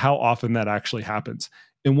surprised at how often that actually happens.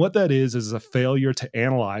 And what that is a failure to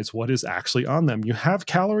analyze what is actually on them. You have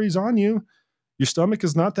calories on you. Your stomach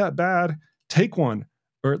is not that bad. Take one,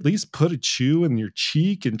 or at least put a chew in your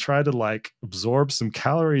cheek and try to like absorb some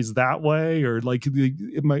calories that way. Or like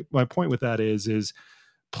my point with that is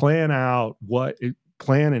plan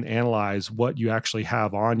and analyze what you actually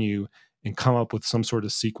have on you and come up with some sort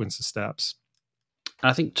of sequence of steps.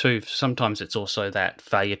 I think too, sometimes it's also that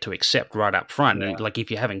failure to accept right up front. Yeah. Like, if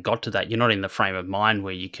you haven't got to that, you're not in the frame of mind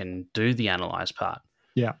where you can do the analyze part.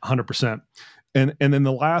 Yeah, 100%. And then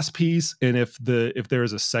the last piece, and if there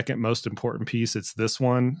is a second most important piece, it's this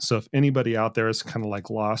one. So if anybody out there is kind of like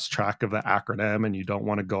lost track of the acronym and you don't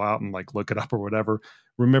want to go out and like look it up or whatever,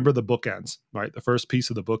 remember the bookends, right? The first piece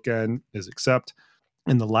of the bookend is accept,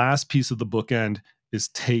 and the last piece of the bookend is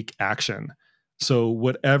take action. So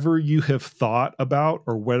whatever you have thought about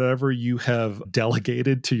or whatever you have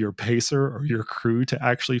delegated to your pacer or your crew to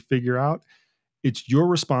actually figure out, it's your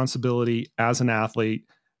responsibility as an athlete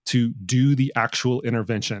to do the actual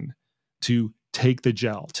intervention, to take the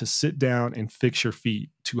gel, to sit down and fix your feet,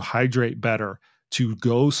 to hydrate better, to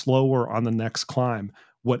go slower on the next climb.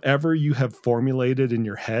 Whatever you have formulated in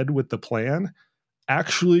your head with the plan,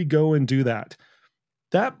 actually go and do that.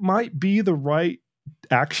 That might be the right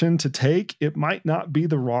action to take. It might not be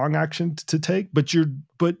the wrong action to take, but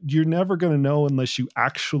you're never going to know unless you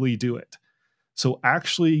actually do it. So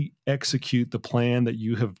actually execute the plan that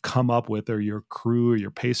you have come up with, or your crew or your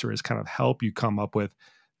pacer has kind of helped you come up with.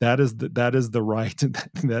 That is the right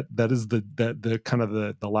that is the kind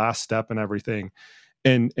of the last step in everything.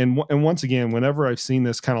 And once again, whenever I've seen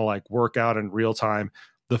this kind of like work out in real time,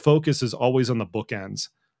 the focus is always on the bookends,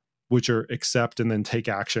 which are accept and then take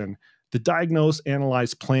action. The diagnose,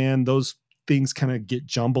 analyze, plan, those things kind of get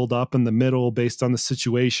jumbled up in the middle based on the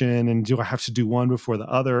situation. And do I have to do one before the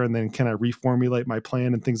other? And then can I reformulate my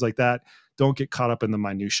plan and things like that? Don't get caught up in the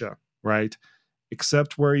minutia, right?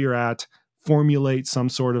 Accept where you're at, formulate some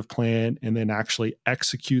sort of plan, and then actually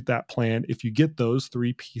execute that plan. If you get those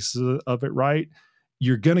three pieces of it right,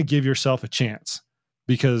 you're going to give yourself a chance.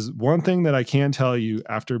 Because one thing that I can tell you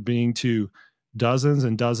after being to dozens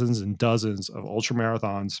and dozens and dozens of ultra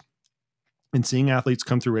marathons and seeing athletes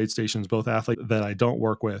come through aid stations, both athletes that I don't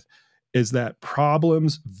work with, is that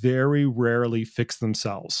problems very rarely fix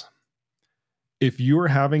themselves. If you're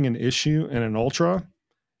having an issue in an ultra,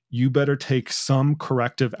 you better take some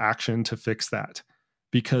corrective action to fix that,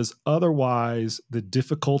 because otherwise the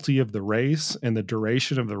difficulty of the race and the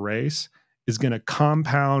duration of the race is going to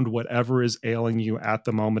compound whatever is ailing you at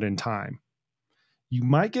the moment in time. You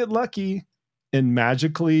might get lucky and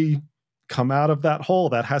magically come out of that hole.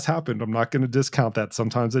 That has happened. I'm not going to discount that.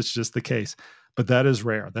 Sometimes it's just the case, but that is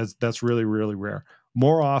rare. That's really, really rare.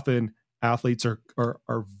 More often, athletes are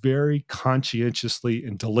very conscientiously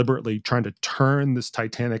and deliberately trying to turn this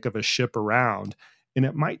Titanic of a ship around, and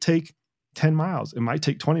it might take 10 miles. It might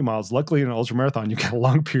take 20 miles. Luckily, in an ultra marathon, you get a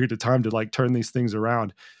long period of time to like turn these things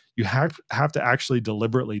around. You have to actually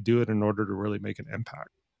deliberately do it in order to really make an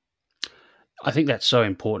impact. I think that's so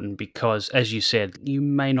important because, as you said, you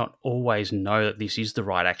may not always know that this is the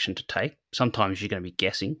right action to take. Sometimes you're going to be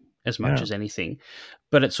guessing as much Yeah. as anything,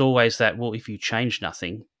 but it's always that, well, if you change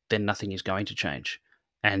nothing, then nothing is going to change.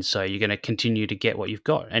 And so you're going to continue to get what you've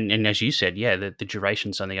got. And as you said, yeah, the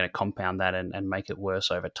duration's only going to compound that and make it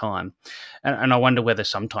worse over time. And I wonder whether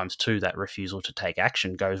sometimes, too, that refusal to take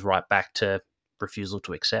action goes right back to refusal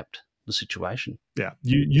to accept the situation. Yeah.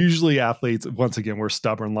 Usually athletes, once again, we're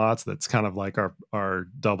stubborn lots. That's kind of like our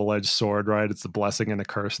double-edged sword, right? It's the blessing and the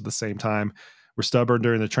curse at the same time. We're stubborn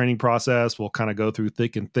during the training process. We'll kind of go through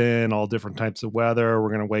thick and thin, all different types of weather. We're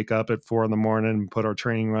going to wake up at 4 a.m. and put our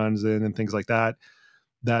training runs in and things like that.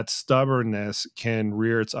 That stubbornness can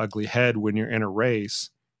rear its ugly head when you're in a race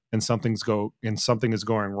and something is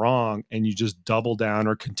going wrong, and you just double down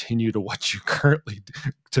or continue to what you're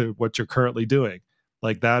currently doing.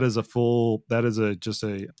 Like that is just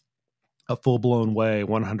a full-blown way,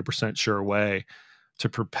 100% sure way to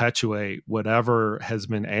perpetuate whatever has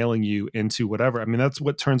been ailing you into whatever. I mean, that's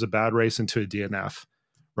what turns a bad race into a DNF,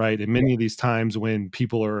 right? And many of these times when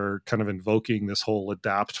people are kind of invoking this whole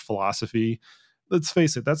adapt philosophy, let's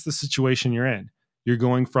face it, that's the situation you're in. You're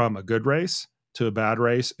going from a good race to a bad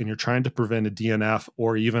race, and you're trying to prevent a DNF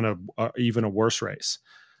or even a worse race.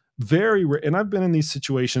 And I've been in these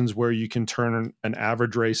situations where you can turn an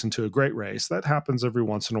average race into a great race. That happens every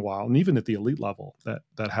once in a while, and even at the elite level,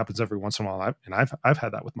 that happens every once in a while. I've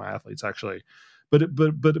had that with my athletes actually, but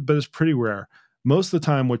it's pretty rare. Most of the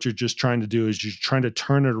time, what you're just trying to do is you're trying to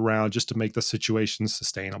turn it around just to make the situation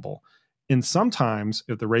sustainable. And sometimes,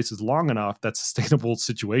 if the race is long enough, that sustainable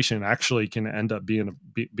situation actually can end up being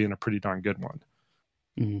a pretty darn good one.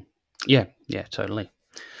 Mhm. Yeah, totally.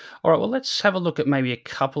 All right, well, let's have a look at maybe a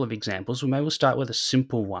couple of examples. Maybe we'll start with a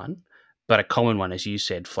simple one, but a common one, as you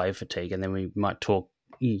said, flavor fatigue, and then we might talk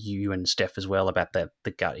you and Steph as well about the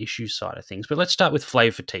gut issue side of things. But let's start with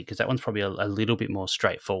flavor fatigue because that one's probably a little bit more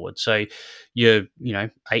straightforward. So you're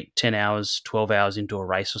 8, 10 hours, 12 hours into a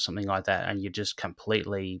race or something like that, and you're just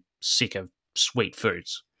completely sick of sweet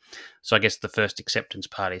foods. So I guess the first acceptance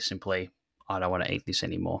part is simply, I don't want to eat this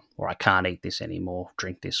anymore, or I can't eat this anymore,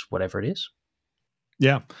 drink this, whatever it is.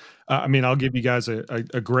 Yeah. I mean, I'll give you guys a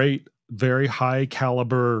great, very high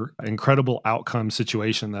caliber, incredible outcome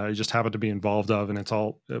situation that I just happened to be involved of, and it's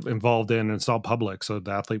all involved in, and it's all public. So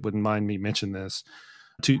the athlete wouldn't mind me mention this.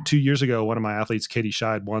 Two years ago, one of my athletes, Katie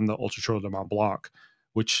Scheid, won the Ultra Trail de Mont Blanc,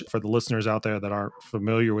 which for the listeners out there that aren't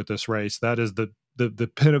familiar with this race, that is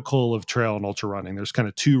the pinnacle of trail and ultra running. There's kind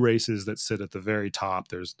of two races that sit at the very top.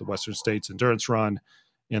 There's the Western States Endurance Run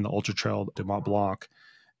and the Ultra Trail de Mont Blanc.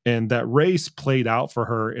 And that race played out for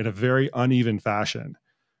her in a very uneven fashion.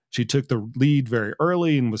 She took the lead very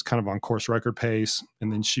early and was kind of on course record pace.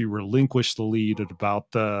 And then she relinquished the lead at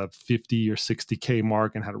about the 50 or 60K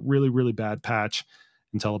mark and had a really, really bad patch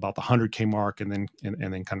until about the 100K mark, and then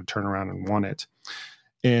kind of turn around and won it.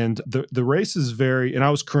 And the race is very, and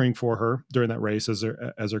I was crewing for her during that race as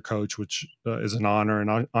her coach, which is an honor,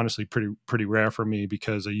 and honestly pretty rare for me,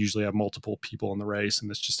 because I usually have multiple people in the race,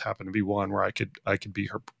 and this just happened to be one where I could be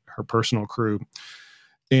her personal crew.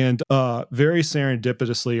 And very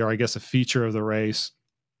serendipitously, or I guess a feature of the race,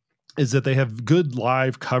 is that they have good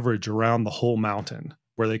live coverage around the whole mountain,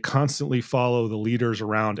 where they constantly follow the leaders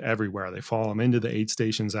around everywhere. They follow them into the aid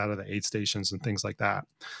stations, out of the aid stations, and things like that.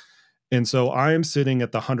 And so I am sitting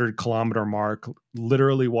at the 100-kilometer mark,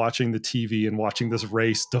 literally watching the TV and watching this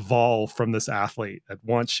race devolve from this athlete. At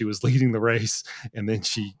once she was leading the race, and then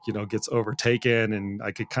she, gets overtaken, and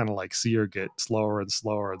I could kind of like see her get slower and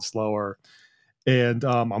slower and slower. And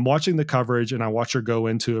I'm watching the coverage, and I watch her go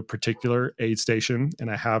into a particular aid station,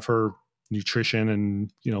 and I have her nutrition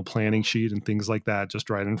and, planning sheet and things like that just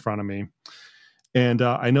right in front of me. And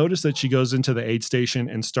I noticed that she goes into the aid station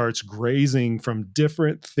and starts grazing from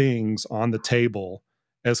different things on the table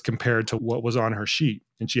as compared to what was on her sheet.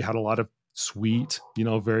 And she had a lot of sweet,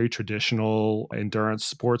 very traditional endurance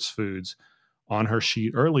sports foods on her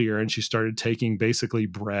sheet earlier. And she started taking basically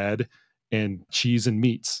bread and cheese and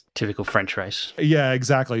meats. Typical French race. Yeah,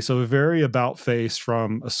 exactly. So a very about face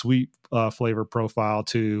from a sweet flavor profile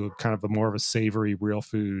to kind of a more of a savory real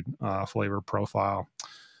food flavor profile.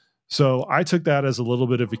 So I took that as a little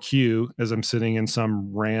bit of a cue as I'm sitting in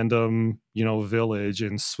some random, village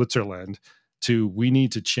in Switzerland we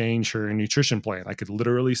need to change her nutrition plan. I could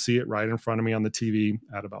literally see it right in front of me on the TV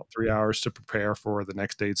at about 3 hours to prepare for the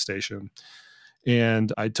next aid station.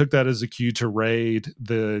 And I took that as a cue to raid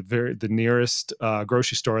the nearest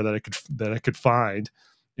grocery store that I could find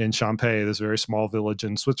in Champay, this very small village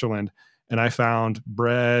in Switzerland. And I found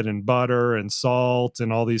bread and butter and salt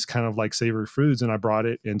and all these kind of like savory foods, and I brought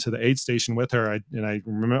it into the aid station with her.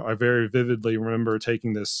 I very vividly remember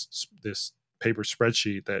taking this paper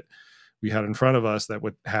spreadsheet that we had in front of us that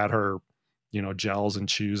had her, gels and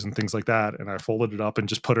chews and things like that, and I folded it up and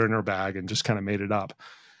just put her in her bag and just kind of made it up.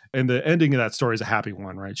 And the ending of that story is a happy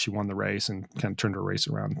one, right? She won the race and kind of turned her race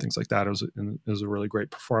around and things like that. It was a really great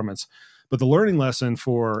performance. But the learning lesson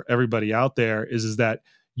for everybody out there is that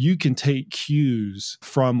you can take cues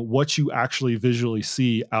from what you actually visually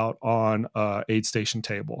see out on a aid station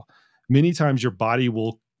table. Many times your body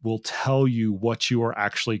will tell you what you are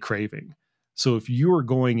actually craving. So if you are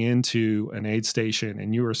going into an aid station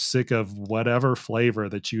and you are sick of whatever flavor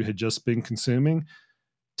that you had just been consuming,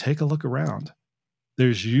 take a look around.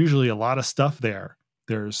 There's usually a lot of stuff there.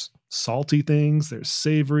 There's salty things, there's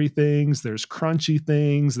savory things, there's crunchy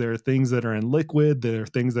things, there are things that are in liquid, there are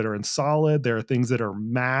things that are in solid, there are things that are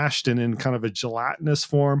mashed and in kind of a gelatinous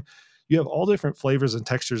form. You have all different flavors and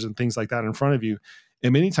textures and things like that in front of you.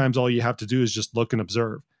 And many times all you have to do is just look and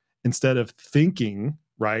observe instead of thinking,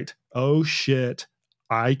 right? Oh shit,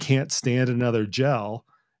 I can't stand another gel.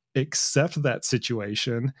 Accept that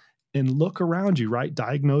situation and look around you, right?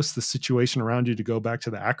 Diagnose the situation around you, to go back to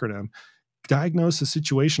the acronym. Diagnose the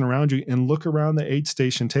situation around you and look around the aid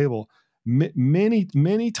station table.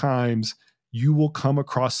 Many times you will come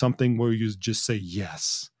across something where you just say,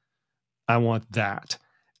 yes, I want that.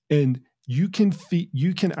 And you can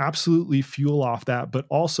absolutely fuel off that. But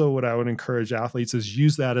also what I would encourage athletes is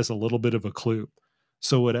use that as a little bit of a clue.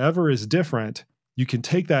 So whatever is different, you can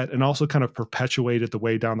take that and also kind of perpetuate it the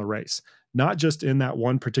way down the race, not just in that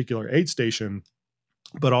one particular aid station,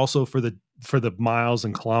 but also for the miles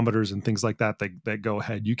and kilometers and things like that that go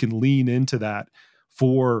ahead. You can lean into that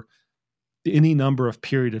for any number of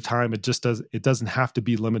period of time. It doesn't have to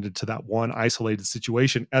be limited to that one isolated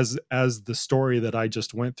situation, as the story that I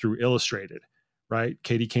just went through illustrated, right?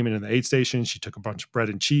 Katie came in the aid station. She took a bunch of bread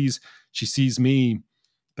and cheese. She sees me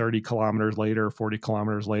 30 kilometers later, 40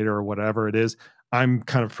 kilometers later, or whatever it is. I'm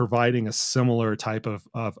kind of providing a similar type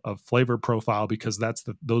of flavor profile because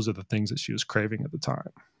those are the things that she was craving at the time.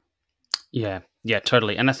 Yeah,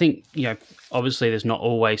 totally. And I think, obviously there's not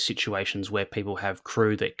always situations where people have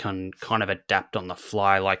crew that can kind of adapt on the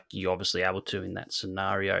fly like you're obviously able to in that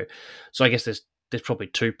scenario. So I guess there's probably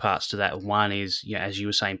two parts to that. One is, as you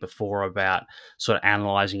were saying before about sort of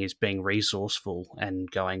analyzing is being resourceful and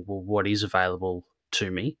going, well, what is available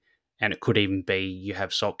to me? And it could even be you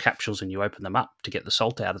have salt capsules and you open them up to get the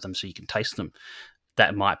salt out of them so you can taste them.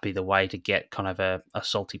 That might be the way to get kind of a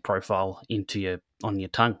salty profile on your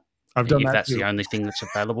tongue I've done if that that's too. the only thing that's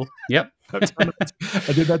available. Yep. I've done that too.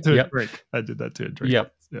 I did that to a Yep. drink. I did that to a drink.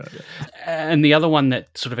 Yep. Yeah. And the other one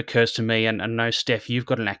that sort of occurs to me, and I know, Steph, you've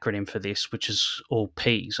got an acronym for this, which is all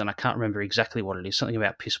P's, and I can't remember exactly what it is, something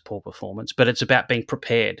about piss poor performance, but it's about being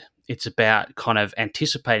prepared. It's about kind of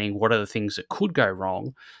anticipating what are the things that could go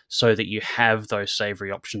wrong so that you have those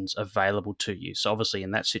savory options available to you. So obviously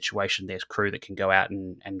in that situation, there's crew that can go out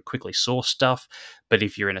and quickly source stuff. But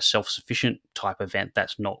if you're in a self-sufficient type event,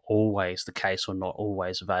 that's not always the case or not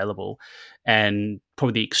always available. And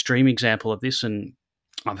probably the extreme example of this, and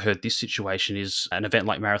I've heard this situation, is an event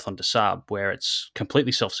like Marathon des Sables, where it's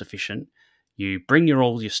completely self-sufficient. You bring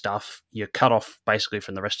all your stuff, you're cut off basically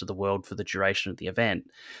from the rest of the world for the duration of the event.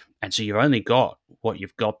 And so you've only got what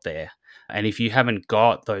you've got there. And if you haven't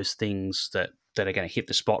got those things that are going to hit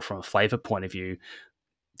the spot from a flavor point of view,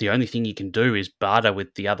 the only thing you can do is barter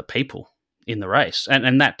with the other people in the race.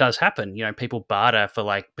 And that does happen. People barter for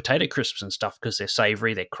like potato crisps and stuff because they're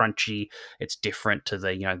savory, they're crunchy. It's different to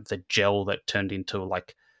the gel that turned into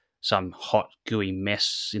like some hot, gooey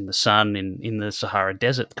mess in the sun in the Sahara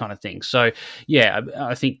Desert kind of thing. So, yeah,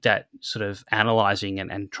 I think that sort of analyzing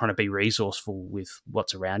and trying to be resourceful with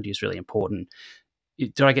what's around you is really important.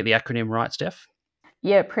 Did I get the acronym right, Steph?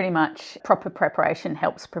 Yeah, pretty much. Proper preparation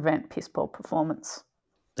helps prevent piss poor performance.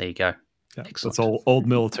 There you go. Yeah, Excellent. that's old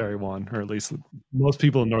military one, or at least most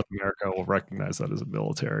people in North America will recognize that as a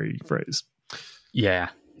military phrase. Yeah.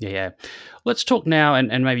 Let's talk now,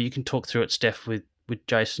 and maybe you can talk through it, Steph, with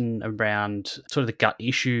Jason around sort of the gut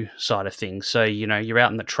issue side of things. So, you're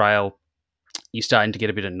out in the trail, you're starting to get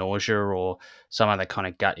a bit of nausea or some other kind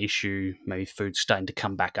of gut issue, maybe food's starting to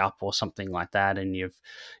come back up or something like that, and you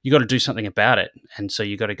got to do something about it. And so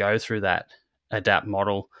you got to go through that ADAPT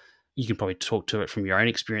model. You can probably talk to it from your own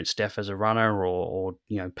experience, Steph, as a runner, or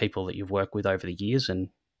people that you've worked with over the years. And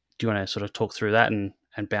do you want to sort of talk through that and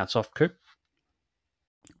bounce off, Koop?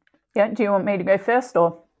 Yeah, do you want me to go first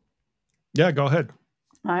or? Yeah, go ahead.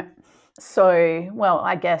 All right. So, well,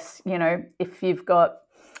 I guess, if you've got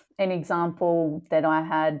an example that I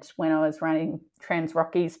had when I was running Trans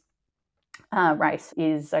Rockies race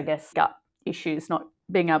is, I guess, gut issues, not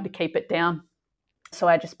being able to keep it down. So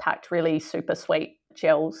I just packed really super sweet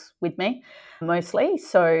gels with me mostly.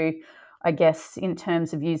 So I guess in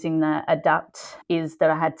terms of using the ADAPT is that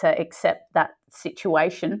I had to accept that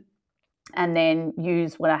situation and then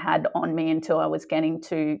use what I had on me until I was getting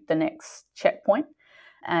to the next checkpoint.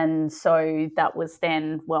 And so that was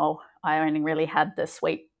then, well, I only really had the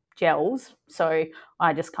sweet gels. So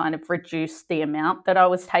I just kind of reduced the amount that I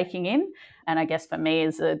was taking in. And I guess for me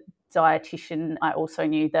as a dietitian, I also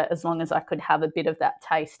knew that as long as I could have a bit of that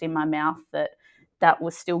taste in my mouth, that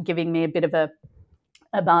was still giving me a bit of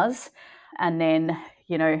a buzz. And then,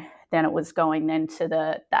 then it was going then to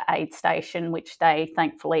the aid station, which they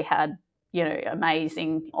thankfully had,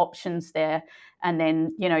 amazing options there. And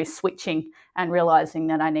then, switching and realizing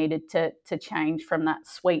that I needed to change from that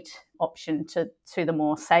sweet option to the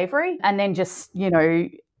more savory. And then just,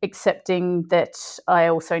 accepting that I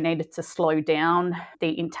also needed to slow down the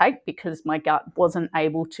intake because my gut wasn't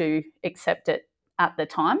able to accept it at the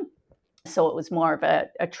time. So it was more of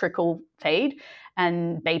a trickle feed,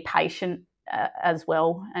 and be patient as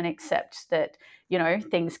well and accept that,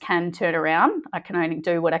 things can turn around. I can only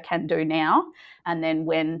do what I can do now. And then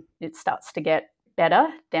when it starts to get better,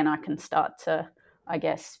 then I can start to, I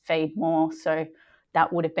guess, feed more. So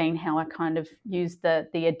that would have been how I kind of used the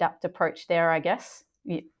ADAPT approach there, I guess.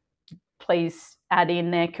 Please add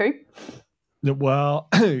in there, Koop. Well,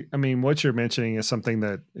 I mean, what you're mentioning is something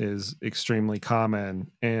that is extremely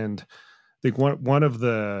common. And I think one of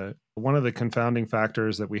the confounding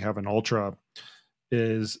factors that we have in ultra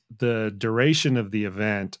is the duration of the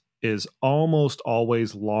event is almost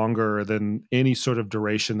always longer than any sort of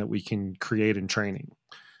duration that we can create in training.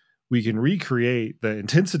 We can recreate the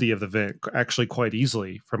intensity of the event actually quite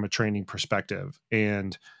easily from a training perspective.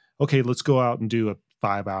 And okay, let's go out and do a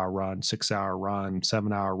 5-hour run, 6-hour run,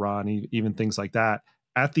 7-hour run, even things like that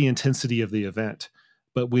at the intensity of the event.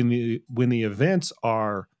 But when the events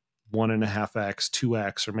are 1.5x,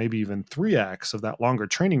 2x, or maybe even 3x of that longer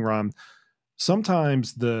training run,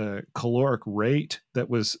 sometimes the caloric rate that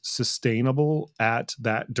was sustainable at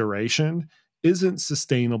that duration isn't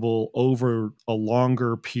sustainable over a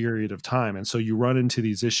longer period of time. And so you run into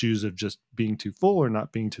these issues of just being too full or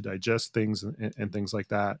not being to digest things and things like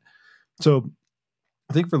that. So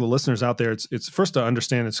I think for the listeners out there, it's first to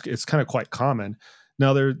understand it's kind of quite common.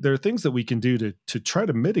 Now there are things that we can do to try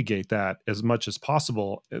to mitigate that as much as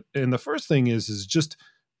possible. And the first thing is just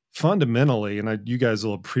fundamentally, and you guys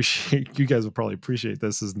will appreciate, you guys will probably appreciate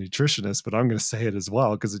this as nutritionists, but I'm going to say it as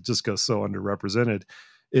well because it just goes so underrepresented,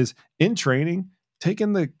 is in training, take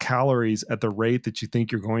in the calories at the rate that you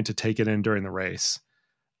think you're going to take it in during the race.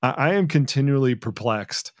 I am continually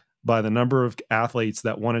perplexed by the number of athletes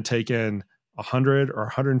that want to take in 100 or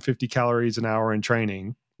 150 calories an hour in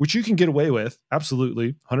training, which you can get away with.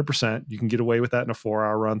 Absolutely. 100%. You can get away with that in a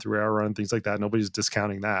 4-hour run, 3-hour run, things like that. Nobody's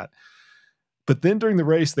discounting that. But then during the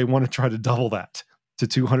race, they want to try to double that to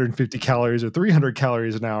 250 calories or 300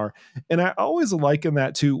 calories an hour. And I always liken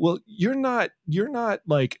that to, well, you're not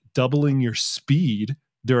like doubling your speed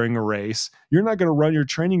during a race. You're not going to run your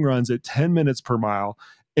training runs at 10 minutes per mile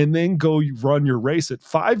and then go run your race at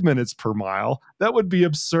 5 minutes per mile. That would be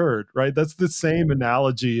absurd, right? That's the same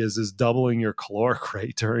analogy as doubling your caloric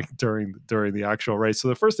rate during the actual race. So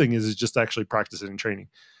the first thing is just actually practice it in training.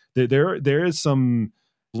 There is some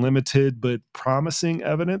limited but promising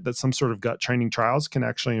evidence that some sort of gut training trials can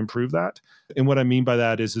actually improve that. And what I mean by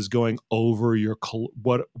that is going over your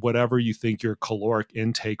whatever you think your caloric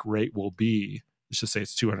intake rate will be. Let's just say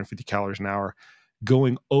it's 250 calories an hour.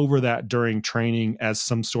 Going over that during training as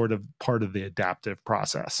some sort of part of the adaptive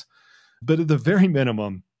process. But at the very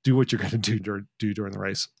minimum, do what you're going to do during the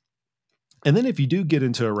race. And then if you do get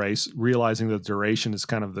into a race, realizing that duration is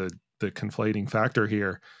kind of the conflating factor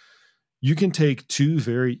here, you can take 2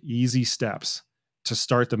 very easy steps to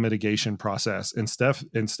start the mitigation process. And Steph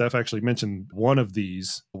actually mentioned one of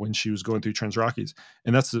these when she was going through Trans Rockies.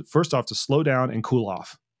 And that's first off, to slow down and cool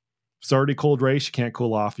off. If it's already a cold race, you can't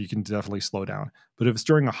cool off. You can definitely slow down. But if it's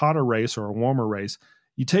during a hotter race or a warmer race,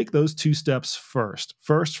 you take those 2 steps first,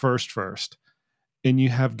 and you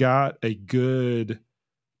have got a good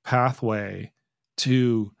pathway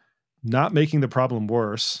to not making the problem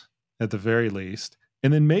worse at the very least,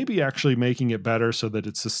 and then maybe actually making it better so that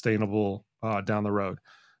it's sustainable down the road.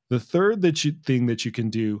 The third thing that you can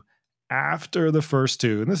do after the first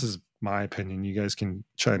 2, and this is my opinion, you guys can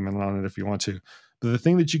chime in on it if you want to, but the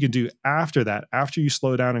thing that you can do after that, after you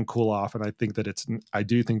slow down and cool off, and I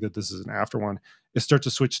do think that this is an after one, is start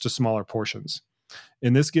to switch to smaller portions.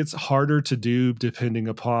 And this gets harder to do depending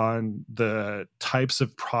upon the types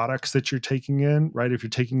of products that you're taking in, right? If you're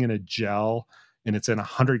taking in a gel and it's in a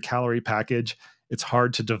 100-calorie package, it's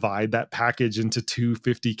hard to divide that package into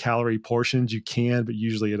 250-calorie portions. You can, but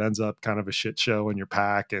usually it ends up kind of a shit show in your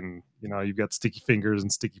pack, and you've got sticky fingers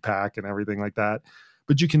and sticky pack and everything like that.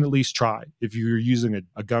 But you can at least try. If you're using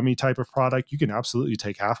a gummy type of product, you can absolutely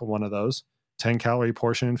take half of one of those. 10-calorie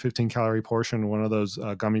portion, 15-calorie portion, one of those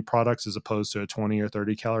gummy products, as opposed to a 20 or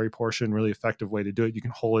 30-calorie portion. Really effective way to do it. You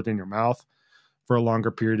can hold it in your mouth for a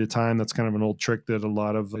longer period of time. That's kind of an old trick that a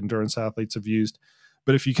lot of endurance athletes have used.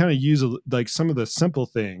 But if you kind of use like some of the simple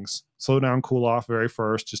things, slow down, cool off very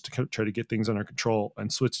first, just to try to get things under control,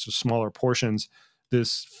 and switch to smaller portions,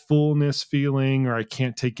 this fullness feeling, or I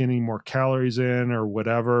can't take any more calories in, or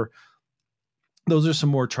whatever, those are some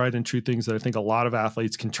more tried and true things that I think a lot of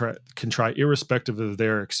athletes can try irrespective of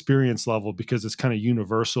their experience level, because it's kind of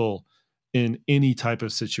universal in any type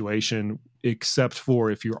of situation, except for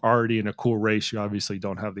if you're already in a cool race, you obviously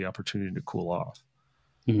don't have the opportunity to cool off.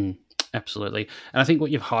 Absolutely. And I think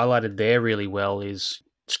what you've highlighted there really well is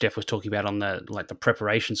Steph was talking about on the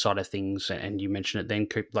preparation side of things, and you mentioned it then,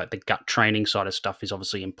 Koop, like the gut training side of stuff is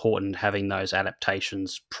obviously important, having those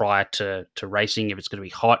adaptations prior to racing, if it's going to be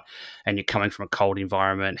hot and you're coming from a cold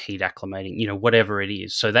environment, heat acclimating, whatever it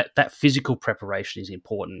is. So that physical preparation is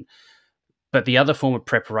important. But the other form of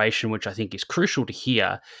preparation, which I think is crucial to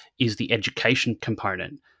hear, is the education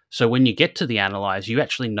component. So when you get to the analyze, you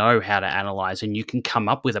actually know how to analyze, and you can come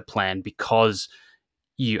up with a plan because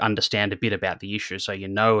you understand a bit about the issue. So you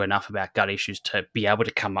know enough about gut issues to be able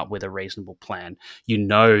to come up with a reasonable plan. You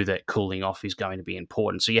know that cooling off is going to be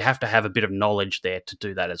important. So you have to have a bit of knowledge there to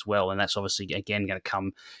do that as well. And that's obviously, again, going to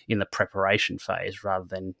come in the preparation phase, rather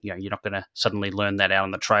than, you're not going to suddenly learn that out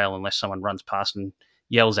on the trail unless someone runs past and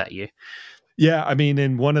yells at you. Yeah, I mean,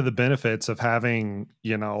 and one of the benefits of having,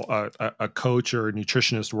 a coach or a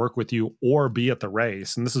nutritionist work with you or be at the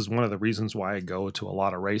race, and this is one of the reasons why I go to a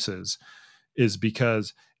lot of races, is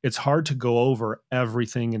because it's hard to go over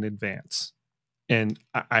everything in advance. And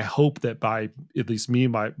I hope that by at least me,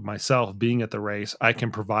 myself being at the race, I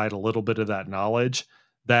can provide a little bit of that knowledge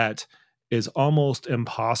that is almost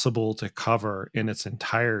impossible to cover in its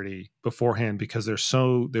entirety beforehand, because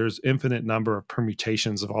there's infinite number of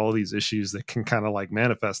permutations of all of these issues that can kind of like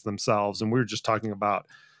manifest themselves. And we were just talking about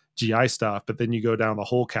GI stuff, but then you go down the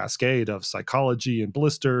whole cascade of psychology and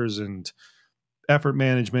blisters and effort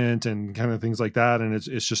management and kind of things like that, and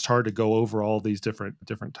it's just hard to go over all these different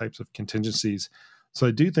types of contingencies. So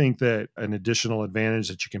I do think that an additional advantage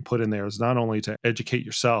that you can put in there is not only to educate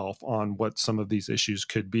yourself on what some of these issues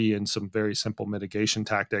could be and some very simple mitigation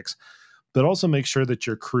tactics, but also make sure that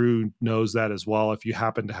your crew knows that as well if you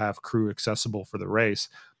happen to have crew accessible for the race.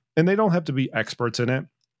 And they don't have to be experts in it.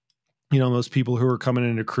 Most people who are coming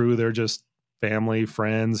into crew, they're just family,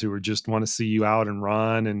 friends who are just want to see you out and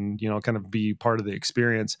run and, kind of be part of the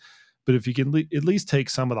experience. But if you can at least take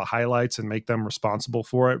some of the highlights and make them responsible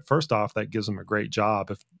for it, first off, that gives them a great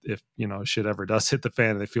job. If shit ever does hit the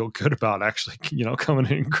fan and they feel good about actually, coming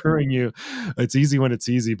in and crewing you. It's easy when it's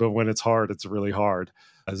easy, but when it's hard, it's really hard,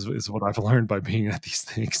 is what I've learned by being at these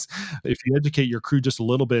things. If you educate your crew just a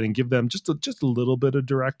little bit and give them just a little bit of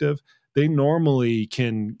directive, they normally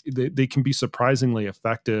they can be surprisingly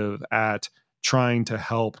effective at trying to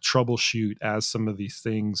help troubleshoot as some of these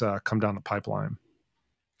things come down the pipeline.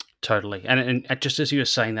 Totally. And just as you were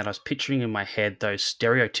saying that, I was picturing in my head those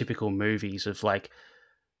stereotypical movies of like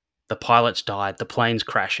the pilots died, the plane's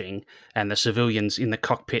crashing, and the civilians in the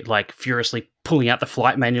cockpit like furiously pulling out the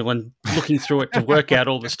flight manual and looking through it to work out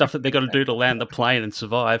all the stuff that they've got to do to land the plane and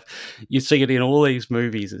survive. You see it in all these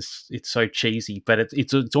movies. It's so cheesy, but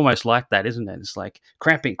it's almost like that, isn't it? It's like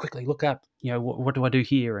cramping, quickly look up. What do I do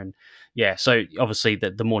here? And yeah, so obviously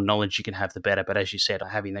the more knowledge you can have, the better. But as you said,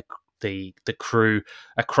 having the crew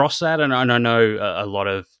across that, and I know a lot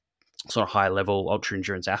of sort of high level ultra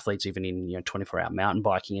endurance athletes, even in 24-hour mountain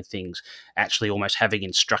biking and things, actually almost having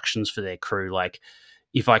instructions for their crew, like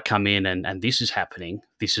if I come in and this is happening,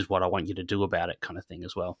 this is what I want you to do about it, kind of thing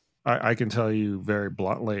as well. I can tell you very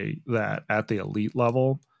bluntly that at the elite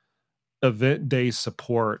level, event day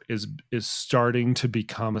support is starting to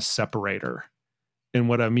become a separator. And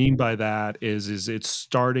what I mean by that is it's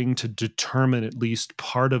starting to determine at least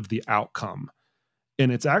part of the outcome.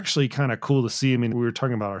 And it's actually kind of cool to see. I mean, we were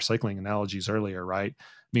talking about our cycling analogies earlier, right? I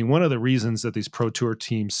mean, one of the reasons that these pro tour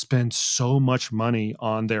teams spend so much money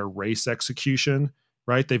on their race execution,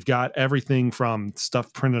 right? They've got everything from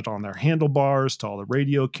stuff printed on their handlebars to all the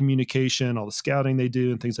radio communication, all the scouting they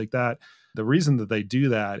do, and things like that. The reason that they do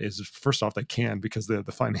that is, first off, they can because they have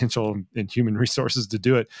the financial and human resources to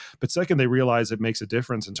do it. But second, they realize it makes a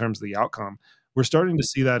difference in terms of the outcome. We're starting to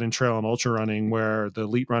see that in trail and ultra running, where the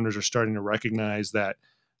elite runners are starting to recognize that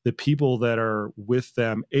the people that are with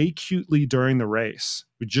them acutely during the race,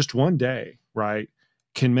 with just one day, right,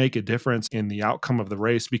 can make a difference in the outcome of the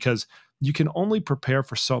race, because you can only prepare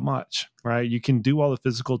for so much, right? You can do all the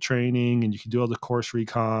physical training and you can do all the course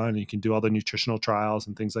recon and you can do all the nutritional trials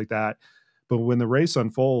and things like that. But when the race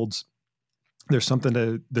unfolds, there's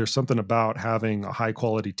something about having a high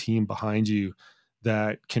quality team behind you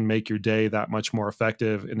that can make your day that much more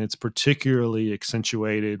effective. And it's particularly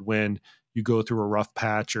accentuated when you go through a rough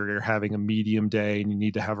patch or you're having a medium day and you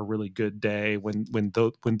need to have a really good day, when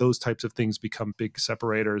those types of things become big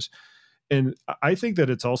separators. And I think that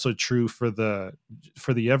it's also true for the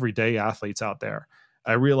everyday athletes out there.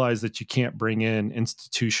 I realize that you can't bring in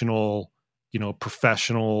institutional,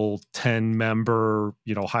 professional 10 member,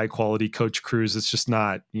 high quality coach crews. It's just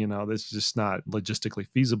not, that's just not logistically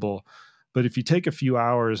feasible. But if you take a few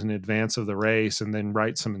hours in advance of the race and then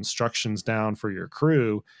write some instructions down for your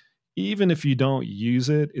crew, even if you don't use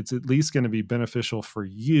it, it's at least going to be beneficial for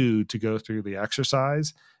you to go through the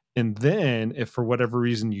exercise. And then if for whatever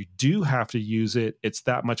reason you do have to use it, it's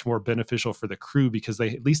that much more beneficial for the crew because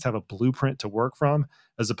they at least have a blueprint to work from,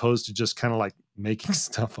 as opposed to just kind of like making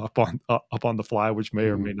stuff up on the fly, which may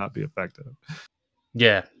or may not be effective.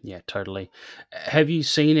 Yeah, totally. Have you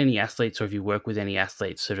seen any athletes, or have you worked with any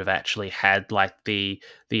athletes that have actually had like the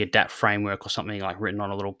adapt framework or something like written on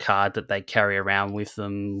a little card that they carry around with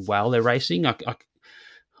them while they're racing?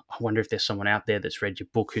 I wonder if there's someone out there that's read your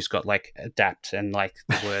book who's got like adapt and like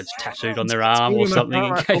the words tattooed on their arm or something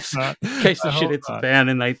in I hope case not. in case the I shit hope hits the not. fan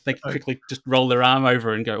and they can quickly just roll their arm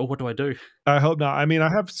over and go, oh, what do I do? I hope not. I mean, I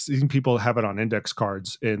have seen people have it on index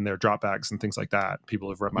cards in their drop bags and things like that. People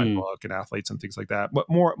have read my book and athletes and things like that. But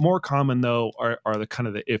more common though are the kind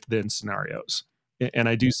of the if then scenarios. And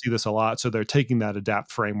I do see this a lot. So they're taking that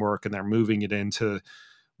adapt framework and they're moving it into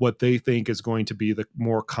what they think is going to be the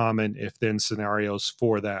more common if then scenarios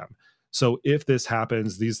for them. So if this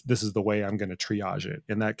happens, this is the way I'm going to triage it.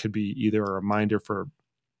 And that could be either a reminder for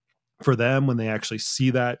them when they actually see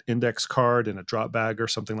that index card in a drop bag or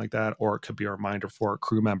something like that, or it could be a reminder for a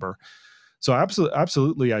crew member. So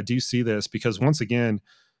absolutely, I do see this because once again,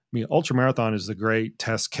 I mean, ultramarathon is the great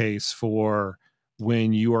test case for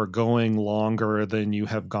when you are going longer than you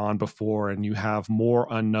have gone before and you have more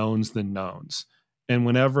unknowns than knowns. And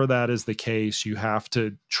whenever that is the case, you have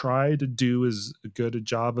to try to do as good a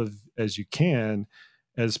job as you can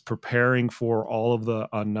as preparing for all of the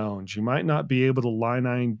unknowns. You might not be able to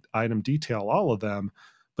line item detail all of them,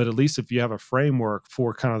 but at least if you have a framework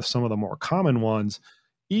for kind of some of the more common ones,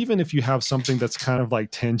 even if you have something that's kind of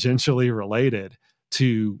like tangentially related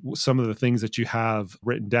to some of the things that you have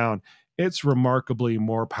written down, it's remarkably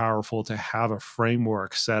more powerful to have a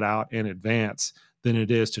framework set out in advance than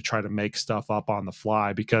it is to try to make stuff up on the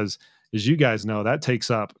fly. Because as you guys know, that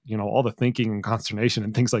takes up, all the thinking and consternation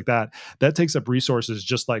and things like that. That takes up resources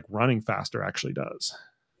just like running faster actually does.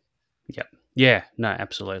 Yep. Yeah, no,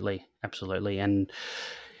 absolutely. Absolutely. And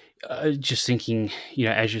just thinking,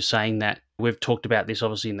 as you're saying that, we've talked about this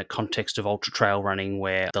obviously in the context of ultra trail running,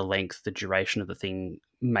 where the length, the duration of the thing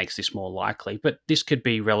makes this more likely. But this could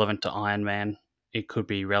be relevant to Ironman. It could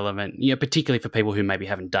be relevant, particularly for people who maybe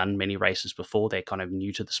haven't done many races before. They're kind of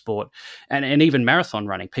new to the sport. And even marathon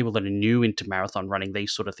running, people that are new into marathon running,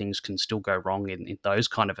 these sort of things can still go wrong in those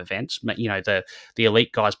kind of events. The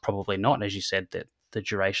elite guys probably not, as you said, that the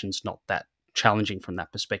duration's not that challenging from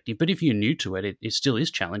that perspective. But if you're new to it, it still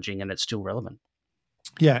is challenging and it's still relevant.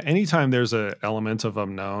 Yeah, anytime there's an element of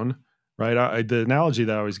unknown, right? The analogy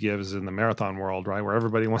that I always give is in the marathon world, right, where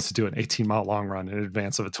everybody wants to do an 18-mile long run in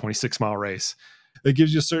advance of a 26-mile race. It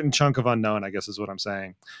gives you a certain chunk of unknown, I guess is what I'm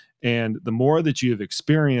saying. And the more that you have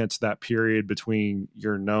experienced that period between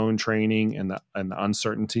your known training and the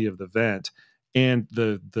uncertainty of the event, and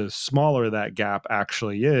the smaller that gap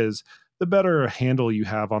actually is, the better handle you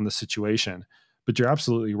have on the situation. But you're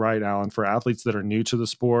absolutely right, Alan. For athletes that are new to the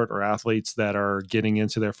sport or athletes that are getting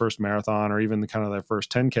into their first marathon or even kind of their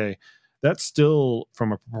first 10K, that's still,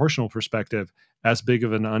 from a proportional perspective, as big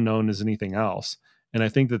of an unknown as anything else. And I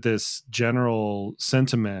think that this general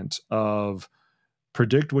sentiment of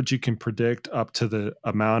predict what you can predict up to the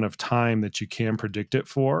amount of time that you can predict it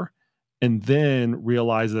for, and then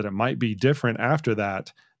realize that it might be different after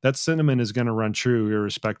that, that sentiment is going to run true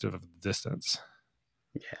irrespective of the distance.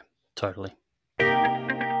 Yeah, totally.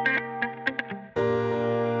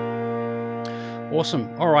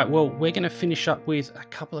 Awesome. All right. Well, we're going to finish up with a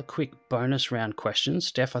couple of quick bonus round questions.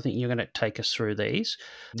 Steph, I think you're going to take us through these.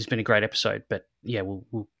 This has been a great episode, but yeah,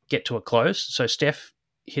 we'll get to a close. So, Steph,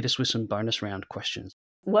 hit us with some bonus round questions.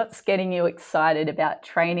 What's getting you excited about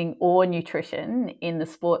training or nutrition in the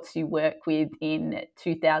sports you work with in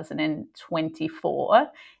 2024?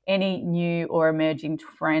 Any new or emerging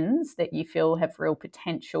trends that you feel have real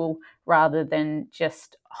potential rather than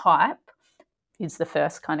just hype is the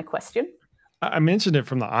first kind of question. I mentioned it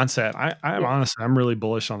from the onset. I'm Yeah. honestly, I'm really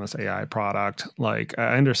bullish on this AI product. Like,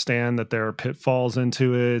 I understand that there are pitfalls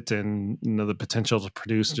into it, and the potential to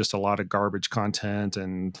produce just a lot of garbage content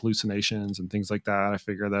and hallucinations and things like that. I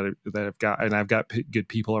figure that I've got good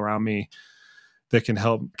people around me that can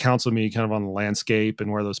help counsel me kind of on the landscape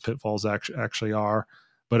and where those pitfalls actually are.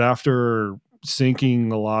 But after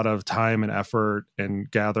sinking a lot of time and effort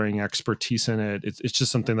and gathering expertise in it, it's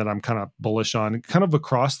just something that I'm kind of bullish on, kind of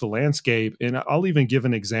across the landscape. And I'll even give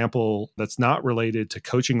an example that's not related to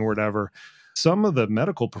coaching or whatever. Some of the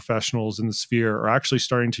medical professionals in the sphere are actually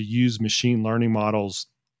starting to use machine learning models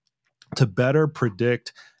to better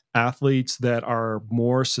predict athletes that are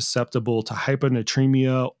more susceptible to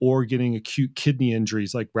hyponatremia or getting acute kidney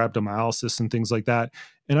injuries like rhabdomyolysis and things like that.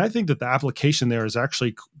 And I think that the application there is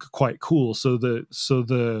actually quite cool. So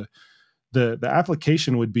the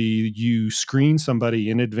application would be you screen somebody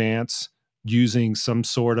in advance using some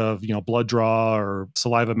sort of blood draw or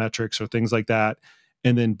saliva metrics or things like that,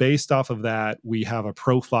 and then based off of that we have a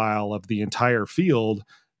profile of the entire field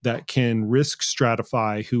that can risk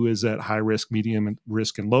stratify who is at high risk, medium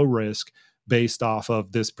risk, and low risk based off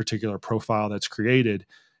of this particular profile that's created.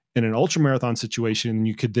 In an ultramarathon situation,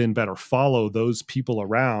 you could then better follow those people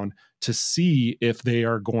around to see if they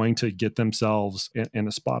are going to get themselves in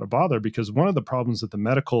a spot of bother. Because one of the problems that the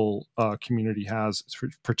medical community has,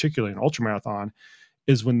 particularly in ultramarathon,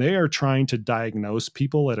 is when they are trying to diagnose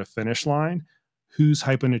people at a finish line, who's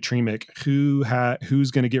hyponatremic,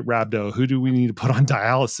 who's going to get rhabdo, who do we need to put on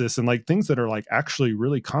dialysis, and like things that are like actually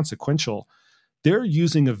really consequential. They're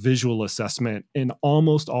using a visual assessment in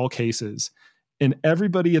almost all cases. and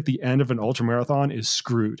everybody at the end of an ultramarathon is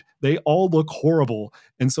screwed. They all look horrible.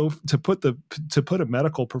 And so to put a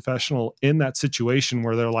medical professional in that situation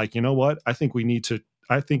where they're like, you know what, I think we need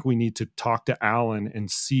to talk to Alan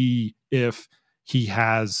and see if he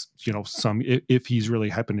has, if he's really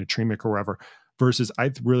hyponatremic or whatever, versus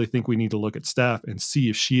I really think we need to look at Steph and see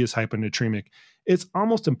if she is hyponatremic. It's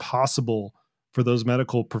almost impossible for those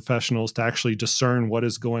medical professionals to actually discern what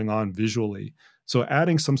is going on visually. So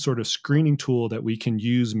adding some sort of screening tool that we can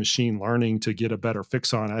use machine learning to get a better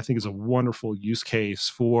fix on, I think is a wonderful use case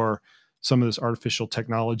for some of this artificial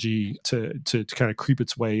technology to kind of creep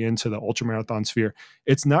its way into the ultramarathon sphere.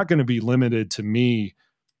 It's not going to be limited to me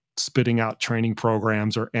spitting out training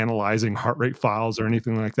programs or analyzing heart rate files or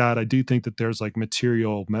anything like that. I do think that there's like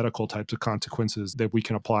material medical types of consequences that we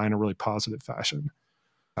can apply in a really positive fashion.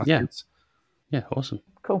 Athletes. Yeah, awesome.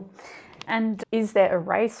 Cool. And is there a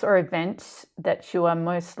race or event that you are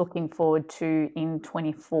most looking forward to in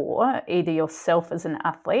 24, either yourself as an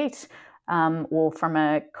athlete or from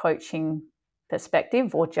a coaching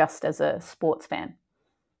perspective or just as a sports fan?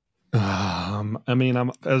 I mean,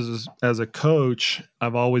 I'm as a coach,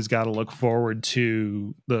 I've always got to look forward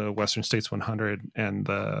to the Western States 100 and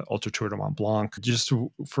the Ultra Tour de Mont Blanc. Just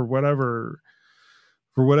for whatever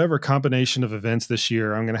combination of events this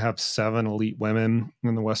year, I'm going to have 7 elite women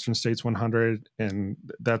in the Western States 100, and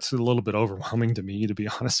that's a little bit overwhelming to me, to be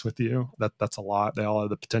honest with you. That's a lot. They all have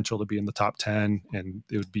the potential to be in the top 10, and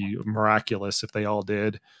it would be miraculous if they all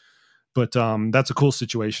did. But that's a cool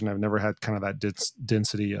situation. I've never had kind of that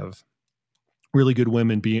density of really good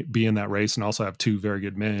women be in that race, and also have 2 very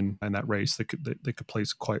good men in that race that could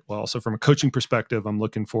place quite well. So from a coaching perspective, I'm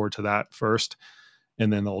looking forward to that first,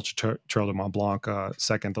 and then the Ultra Trail de Mont Blanc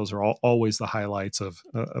second. Those are always the highlights of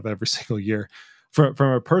every single year. From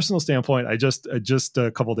a personal standpoint, I just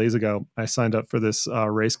a couple of days ago, I signed up for this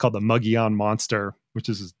race called the Mogollon Monster, which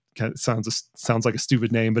sounds like a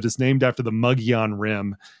stupid name, but it's named after the Mogollon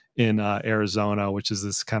Rim in Arizona, which is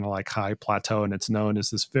this kind of like high plateau, and it's known as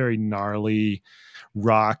this very gnarly,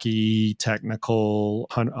 rocky, technical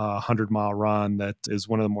 100-mile run that is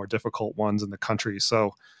one of the more difficult ones in the country.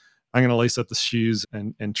 So I'm going to lace up the shoes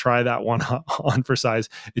and try that one on for size.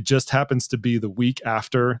 It just happens to be the week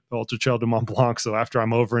after the Ultra Trail de Mont Blanc. So after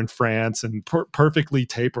I'm over in France and perfectly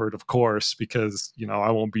tapered, of course, because,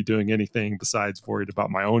 I won't be doing anything besides worried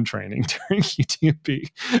about my own training during UTMB.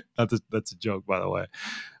 That's a joke, by the way.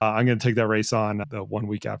 I'm going to take that race on the 1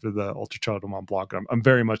 week after the Ultra Trail de Mont Blanc. I'm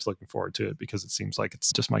very much looking forward to it because it seems like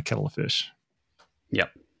it's just my kettle of fish.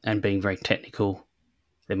 Yep. And being very technical,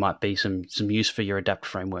 there might be some use for your adapt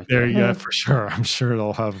framework. There you go, for sure. I'm sure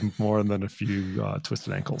they'll have more than a few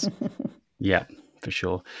twisted ankles. Yeah, for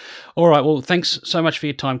sure. All right. Well, thanks so much for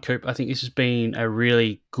your time, Koop. I think this has been a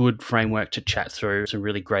really good framework to chat through. Some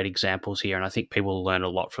really great examples here. And I think people will learn a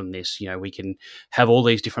lot from this. We can have all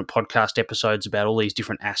these different podcast episodes about all these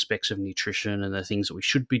different aspects of nutrition and the things that we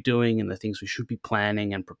should be doing and the things we should be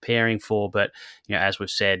planning and preparing for. But, as we've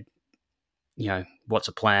said, what's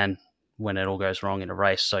a plan when it all goes wrong in a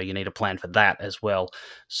race? So you need a plan for that as well.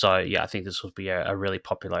 So yeah, I think this will be a really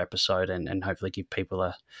popular episode and hopefully give people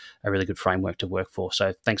a really good framework to work for.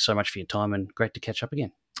 So thanks so much for your time and great to catch up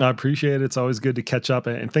again. I appreciate it. It's always good to catch up,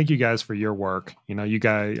 and thank you guys for your work. You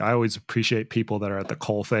guys, I always appreciate people that are at the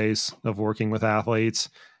coalface of working with athletes,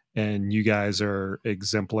 and you guys are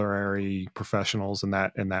exemplary professionals in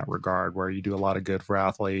that regard, where you do a lot of good for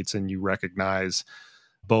athletes and you recognize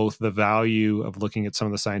both the value of looking at some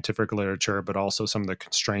of the scientific literature, but also some of the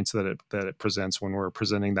constraints that it presents when we're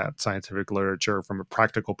presenting that scientific literature from a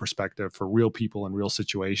practical perspective for real people in real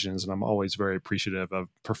situations. And I'm always very appreciative of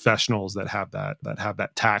professionals that have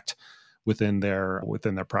that tact within their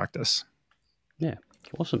practice. Yeah,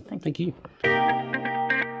 awesome. Thank you.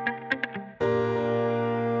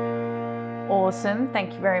 Awesome.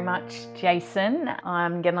 Thank you very much, Jason.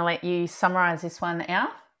 I'm going to let you summarize this one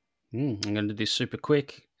out. I'm going to do this super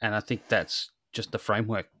quick, and I think that's just the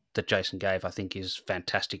framework that Jason gave. I think is a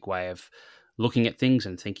fantastic way of looking at things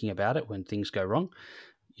and thinking about it when things go wrong.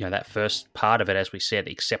 That first part of it, as we said,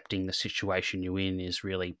 accepting the situation you're in is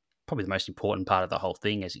really probably the most important part of the whole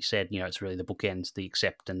thing. As he said, it's really the bookends, the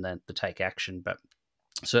accept and the take action, but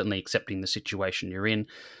certainly accepting the situation you're in,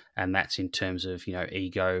 and that's in terms of,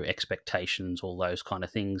 ego, expectations, all those kind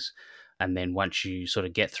of things. And then once you sort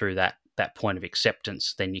of get through that point of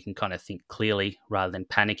acceptance, then you can kind of think clearly rather than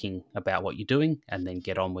panicking about what you're doing, and then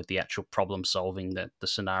get on with the actual problem solving, the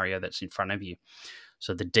scenario that's in front of you.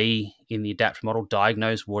 So the D in the ADAPT model,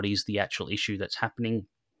 diagnose what is the actual issue that's happening,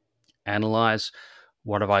 analyze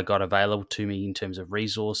what have I got available to me in terms of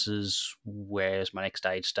resources, where's my next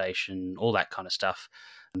aid station, all that kind of stuff.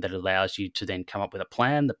 that allows you to then come up with a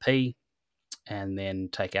plan, the P, and then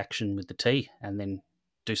take action with the T, and then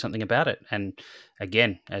do something about it. And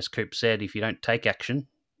again, as Koop said, if you don't take action,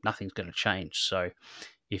 nothing's going to change. So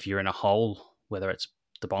if you're in a hole, whether it's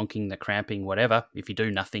the bonking, the cramping, whatever, if you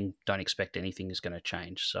do nothing, don't expect anything is going to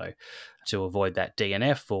change. So to avoid that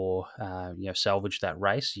DNF or salvage that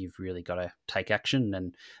race, you've really got to take action.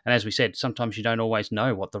 And as we said, sometimes you don't always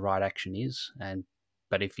know what the right action is,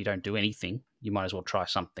 but if you don't do anything, you might as well try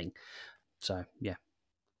something. So yeah.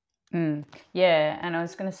 Yeah, and I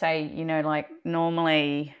was going to say, like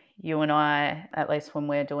normally you and I, at least when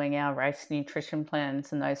we're doing our race nutrition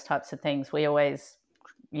plans and those types of things, we always,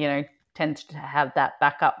 tend to have that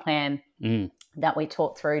backup plan that we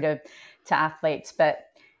talk through to athletes. But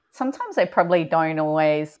sometimes they probably don't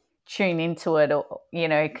always tune into it, or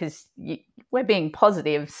because we're being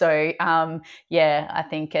positive. So I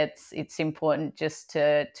think it's important just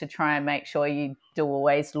to try and make sure you do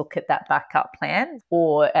always look at that backup plan,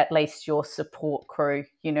 or at least your support crew.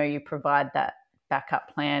 You provide that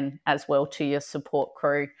backup plan as well to your support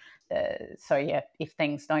crew. If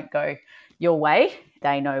things don't go your way,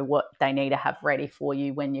 they know what they need to have ready for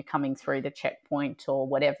you when you're coming through the checkpoint or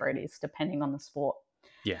whatever it is, depending on the sport.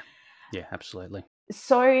 Yeah, absolutely.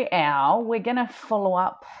 So, Al, we're going to follow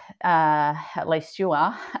up, at least you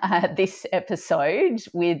are, this episode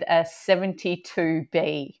with a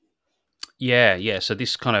 72B. Yeah. So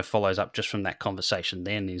this kind of follows up just from that conversation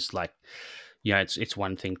then, is like, it's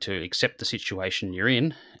one thing to accept the situation you're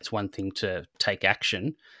in. It's one thing to take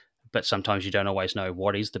action, but sometimes you don't always know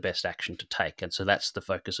what is the best action to take. And so that's the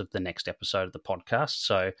focus of the next episode of the podcast.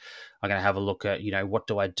 So I'm going to have a look at, what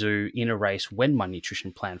do I do in a race when my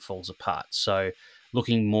nutrition plan falls apart? So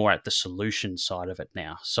looking more at the solution side of it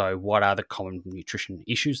now. So what are the common nutrition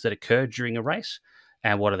issues that occur during a race?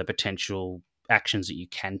 And what are the potential actions that you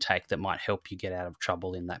can take that might help you get out of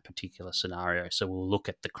trouble in that particular scenario? So we'll look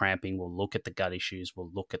at the cramping, we'll look at the gut issues,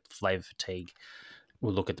 we'll look at the flavor fatigue,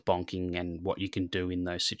 we'll look at the bonking and what you can do in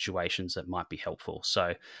those situations that might be helpful.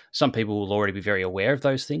 So some people will already be very aware of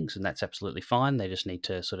those things, and that's absolutely fine. They just need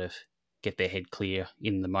to sort of get their head clear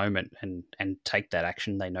in the moment and take that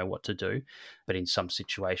action. They know what to do. But in some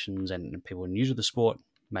situations, and people new to the sport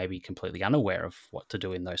may be completely unaware of what to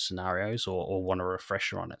do in those scenarios, or want a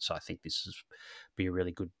refresher on it. So I think this is be a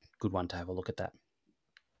really good one to have a look at that.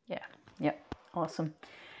 Yeah. Yep. Awesome.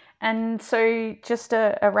 And so just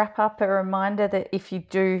a wrap up, a reminder that if you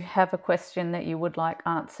do have a question that you would like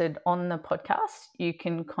answered on the podcast, you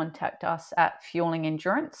can contact us at Fueling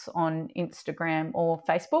Endurance on Instagram or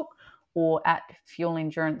Facebook, or at Fuel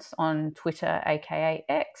Endurance on Twitter, aka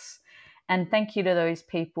X. And thank you to those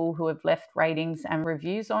people who have left ratings and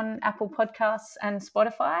reviews on Apple Podcasts and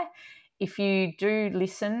Spotify. If you do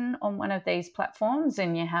listen on one of these platforms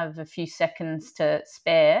and you have a few seconds to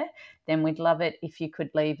spare, then we'd love it if you could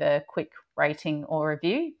leave a quick rating or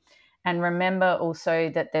review. And remember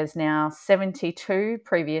also that there's now 72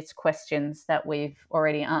 previous questions that we've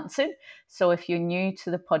already answered. So if you're new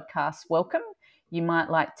to the podcast, welcome. You might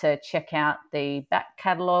like to check out the back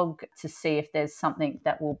catalogue to see if there's something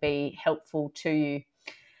that will be helpful to you.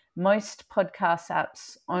 Most podcast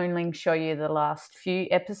apps only show you the last few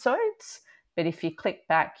episodes, but if you click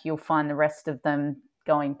back, you'll find the rest of them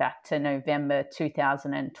going back to November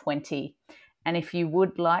 2020. And if you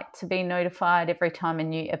would like to be notified every time a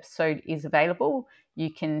new episode is available,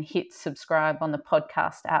 you can hit subscribe on the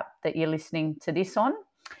podcast app that you're listening to this on.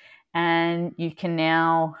 And you can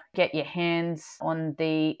now get your hands on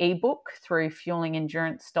the ebook through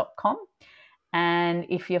fuelingendurance.com. And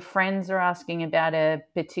if your friends are asking about a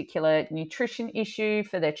particular nutrition issue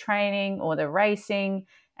for their training or their racing,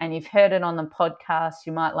 and you've heard it on the podcast,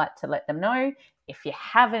 you might like to let them know. If you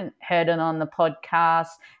haven't heard it on the podcast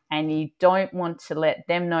and you don't want to let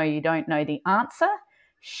them know you don't know the answer,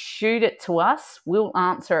 shoot it to us. We'll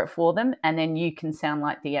answer it for them, and then you can sound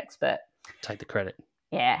like the expert. Take the credit.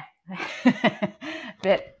 Yeah.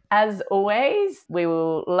 But as always, we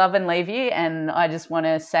will love and leave you. And I just want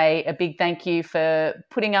to say a big thank you for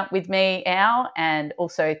putting up with me, Al, and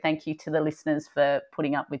also thank you to the listeners for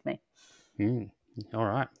putting up with me. All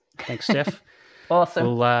right. Thanks, Steph.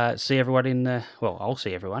 Awesome. We'll see everyone I'll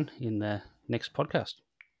see everyone in the next podcast.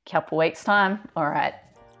 Couple weeks' time. All right.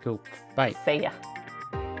 Cool. Bye. See ya.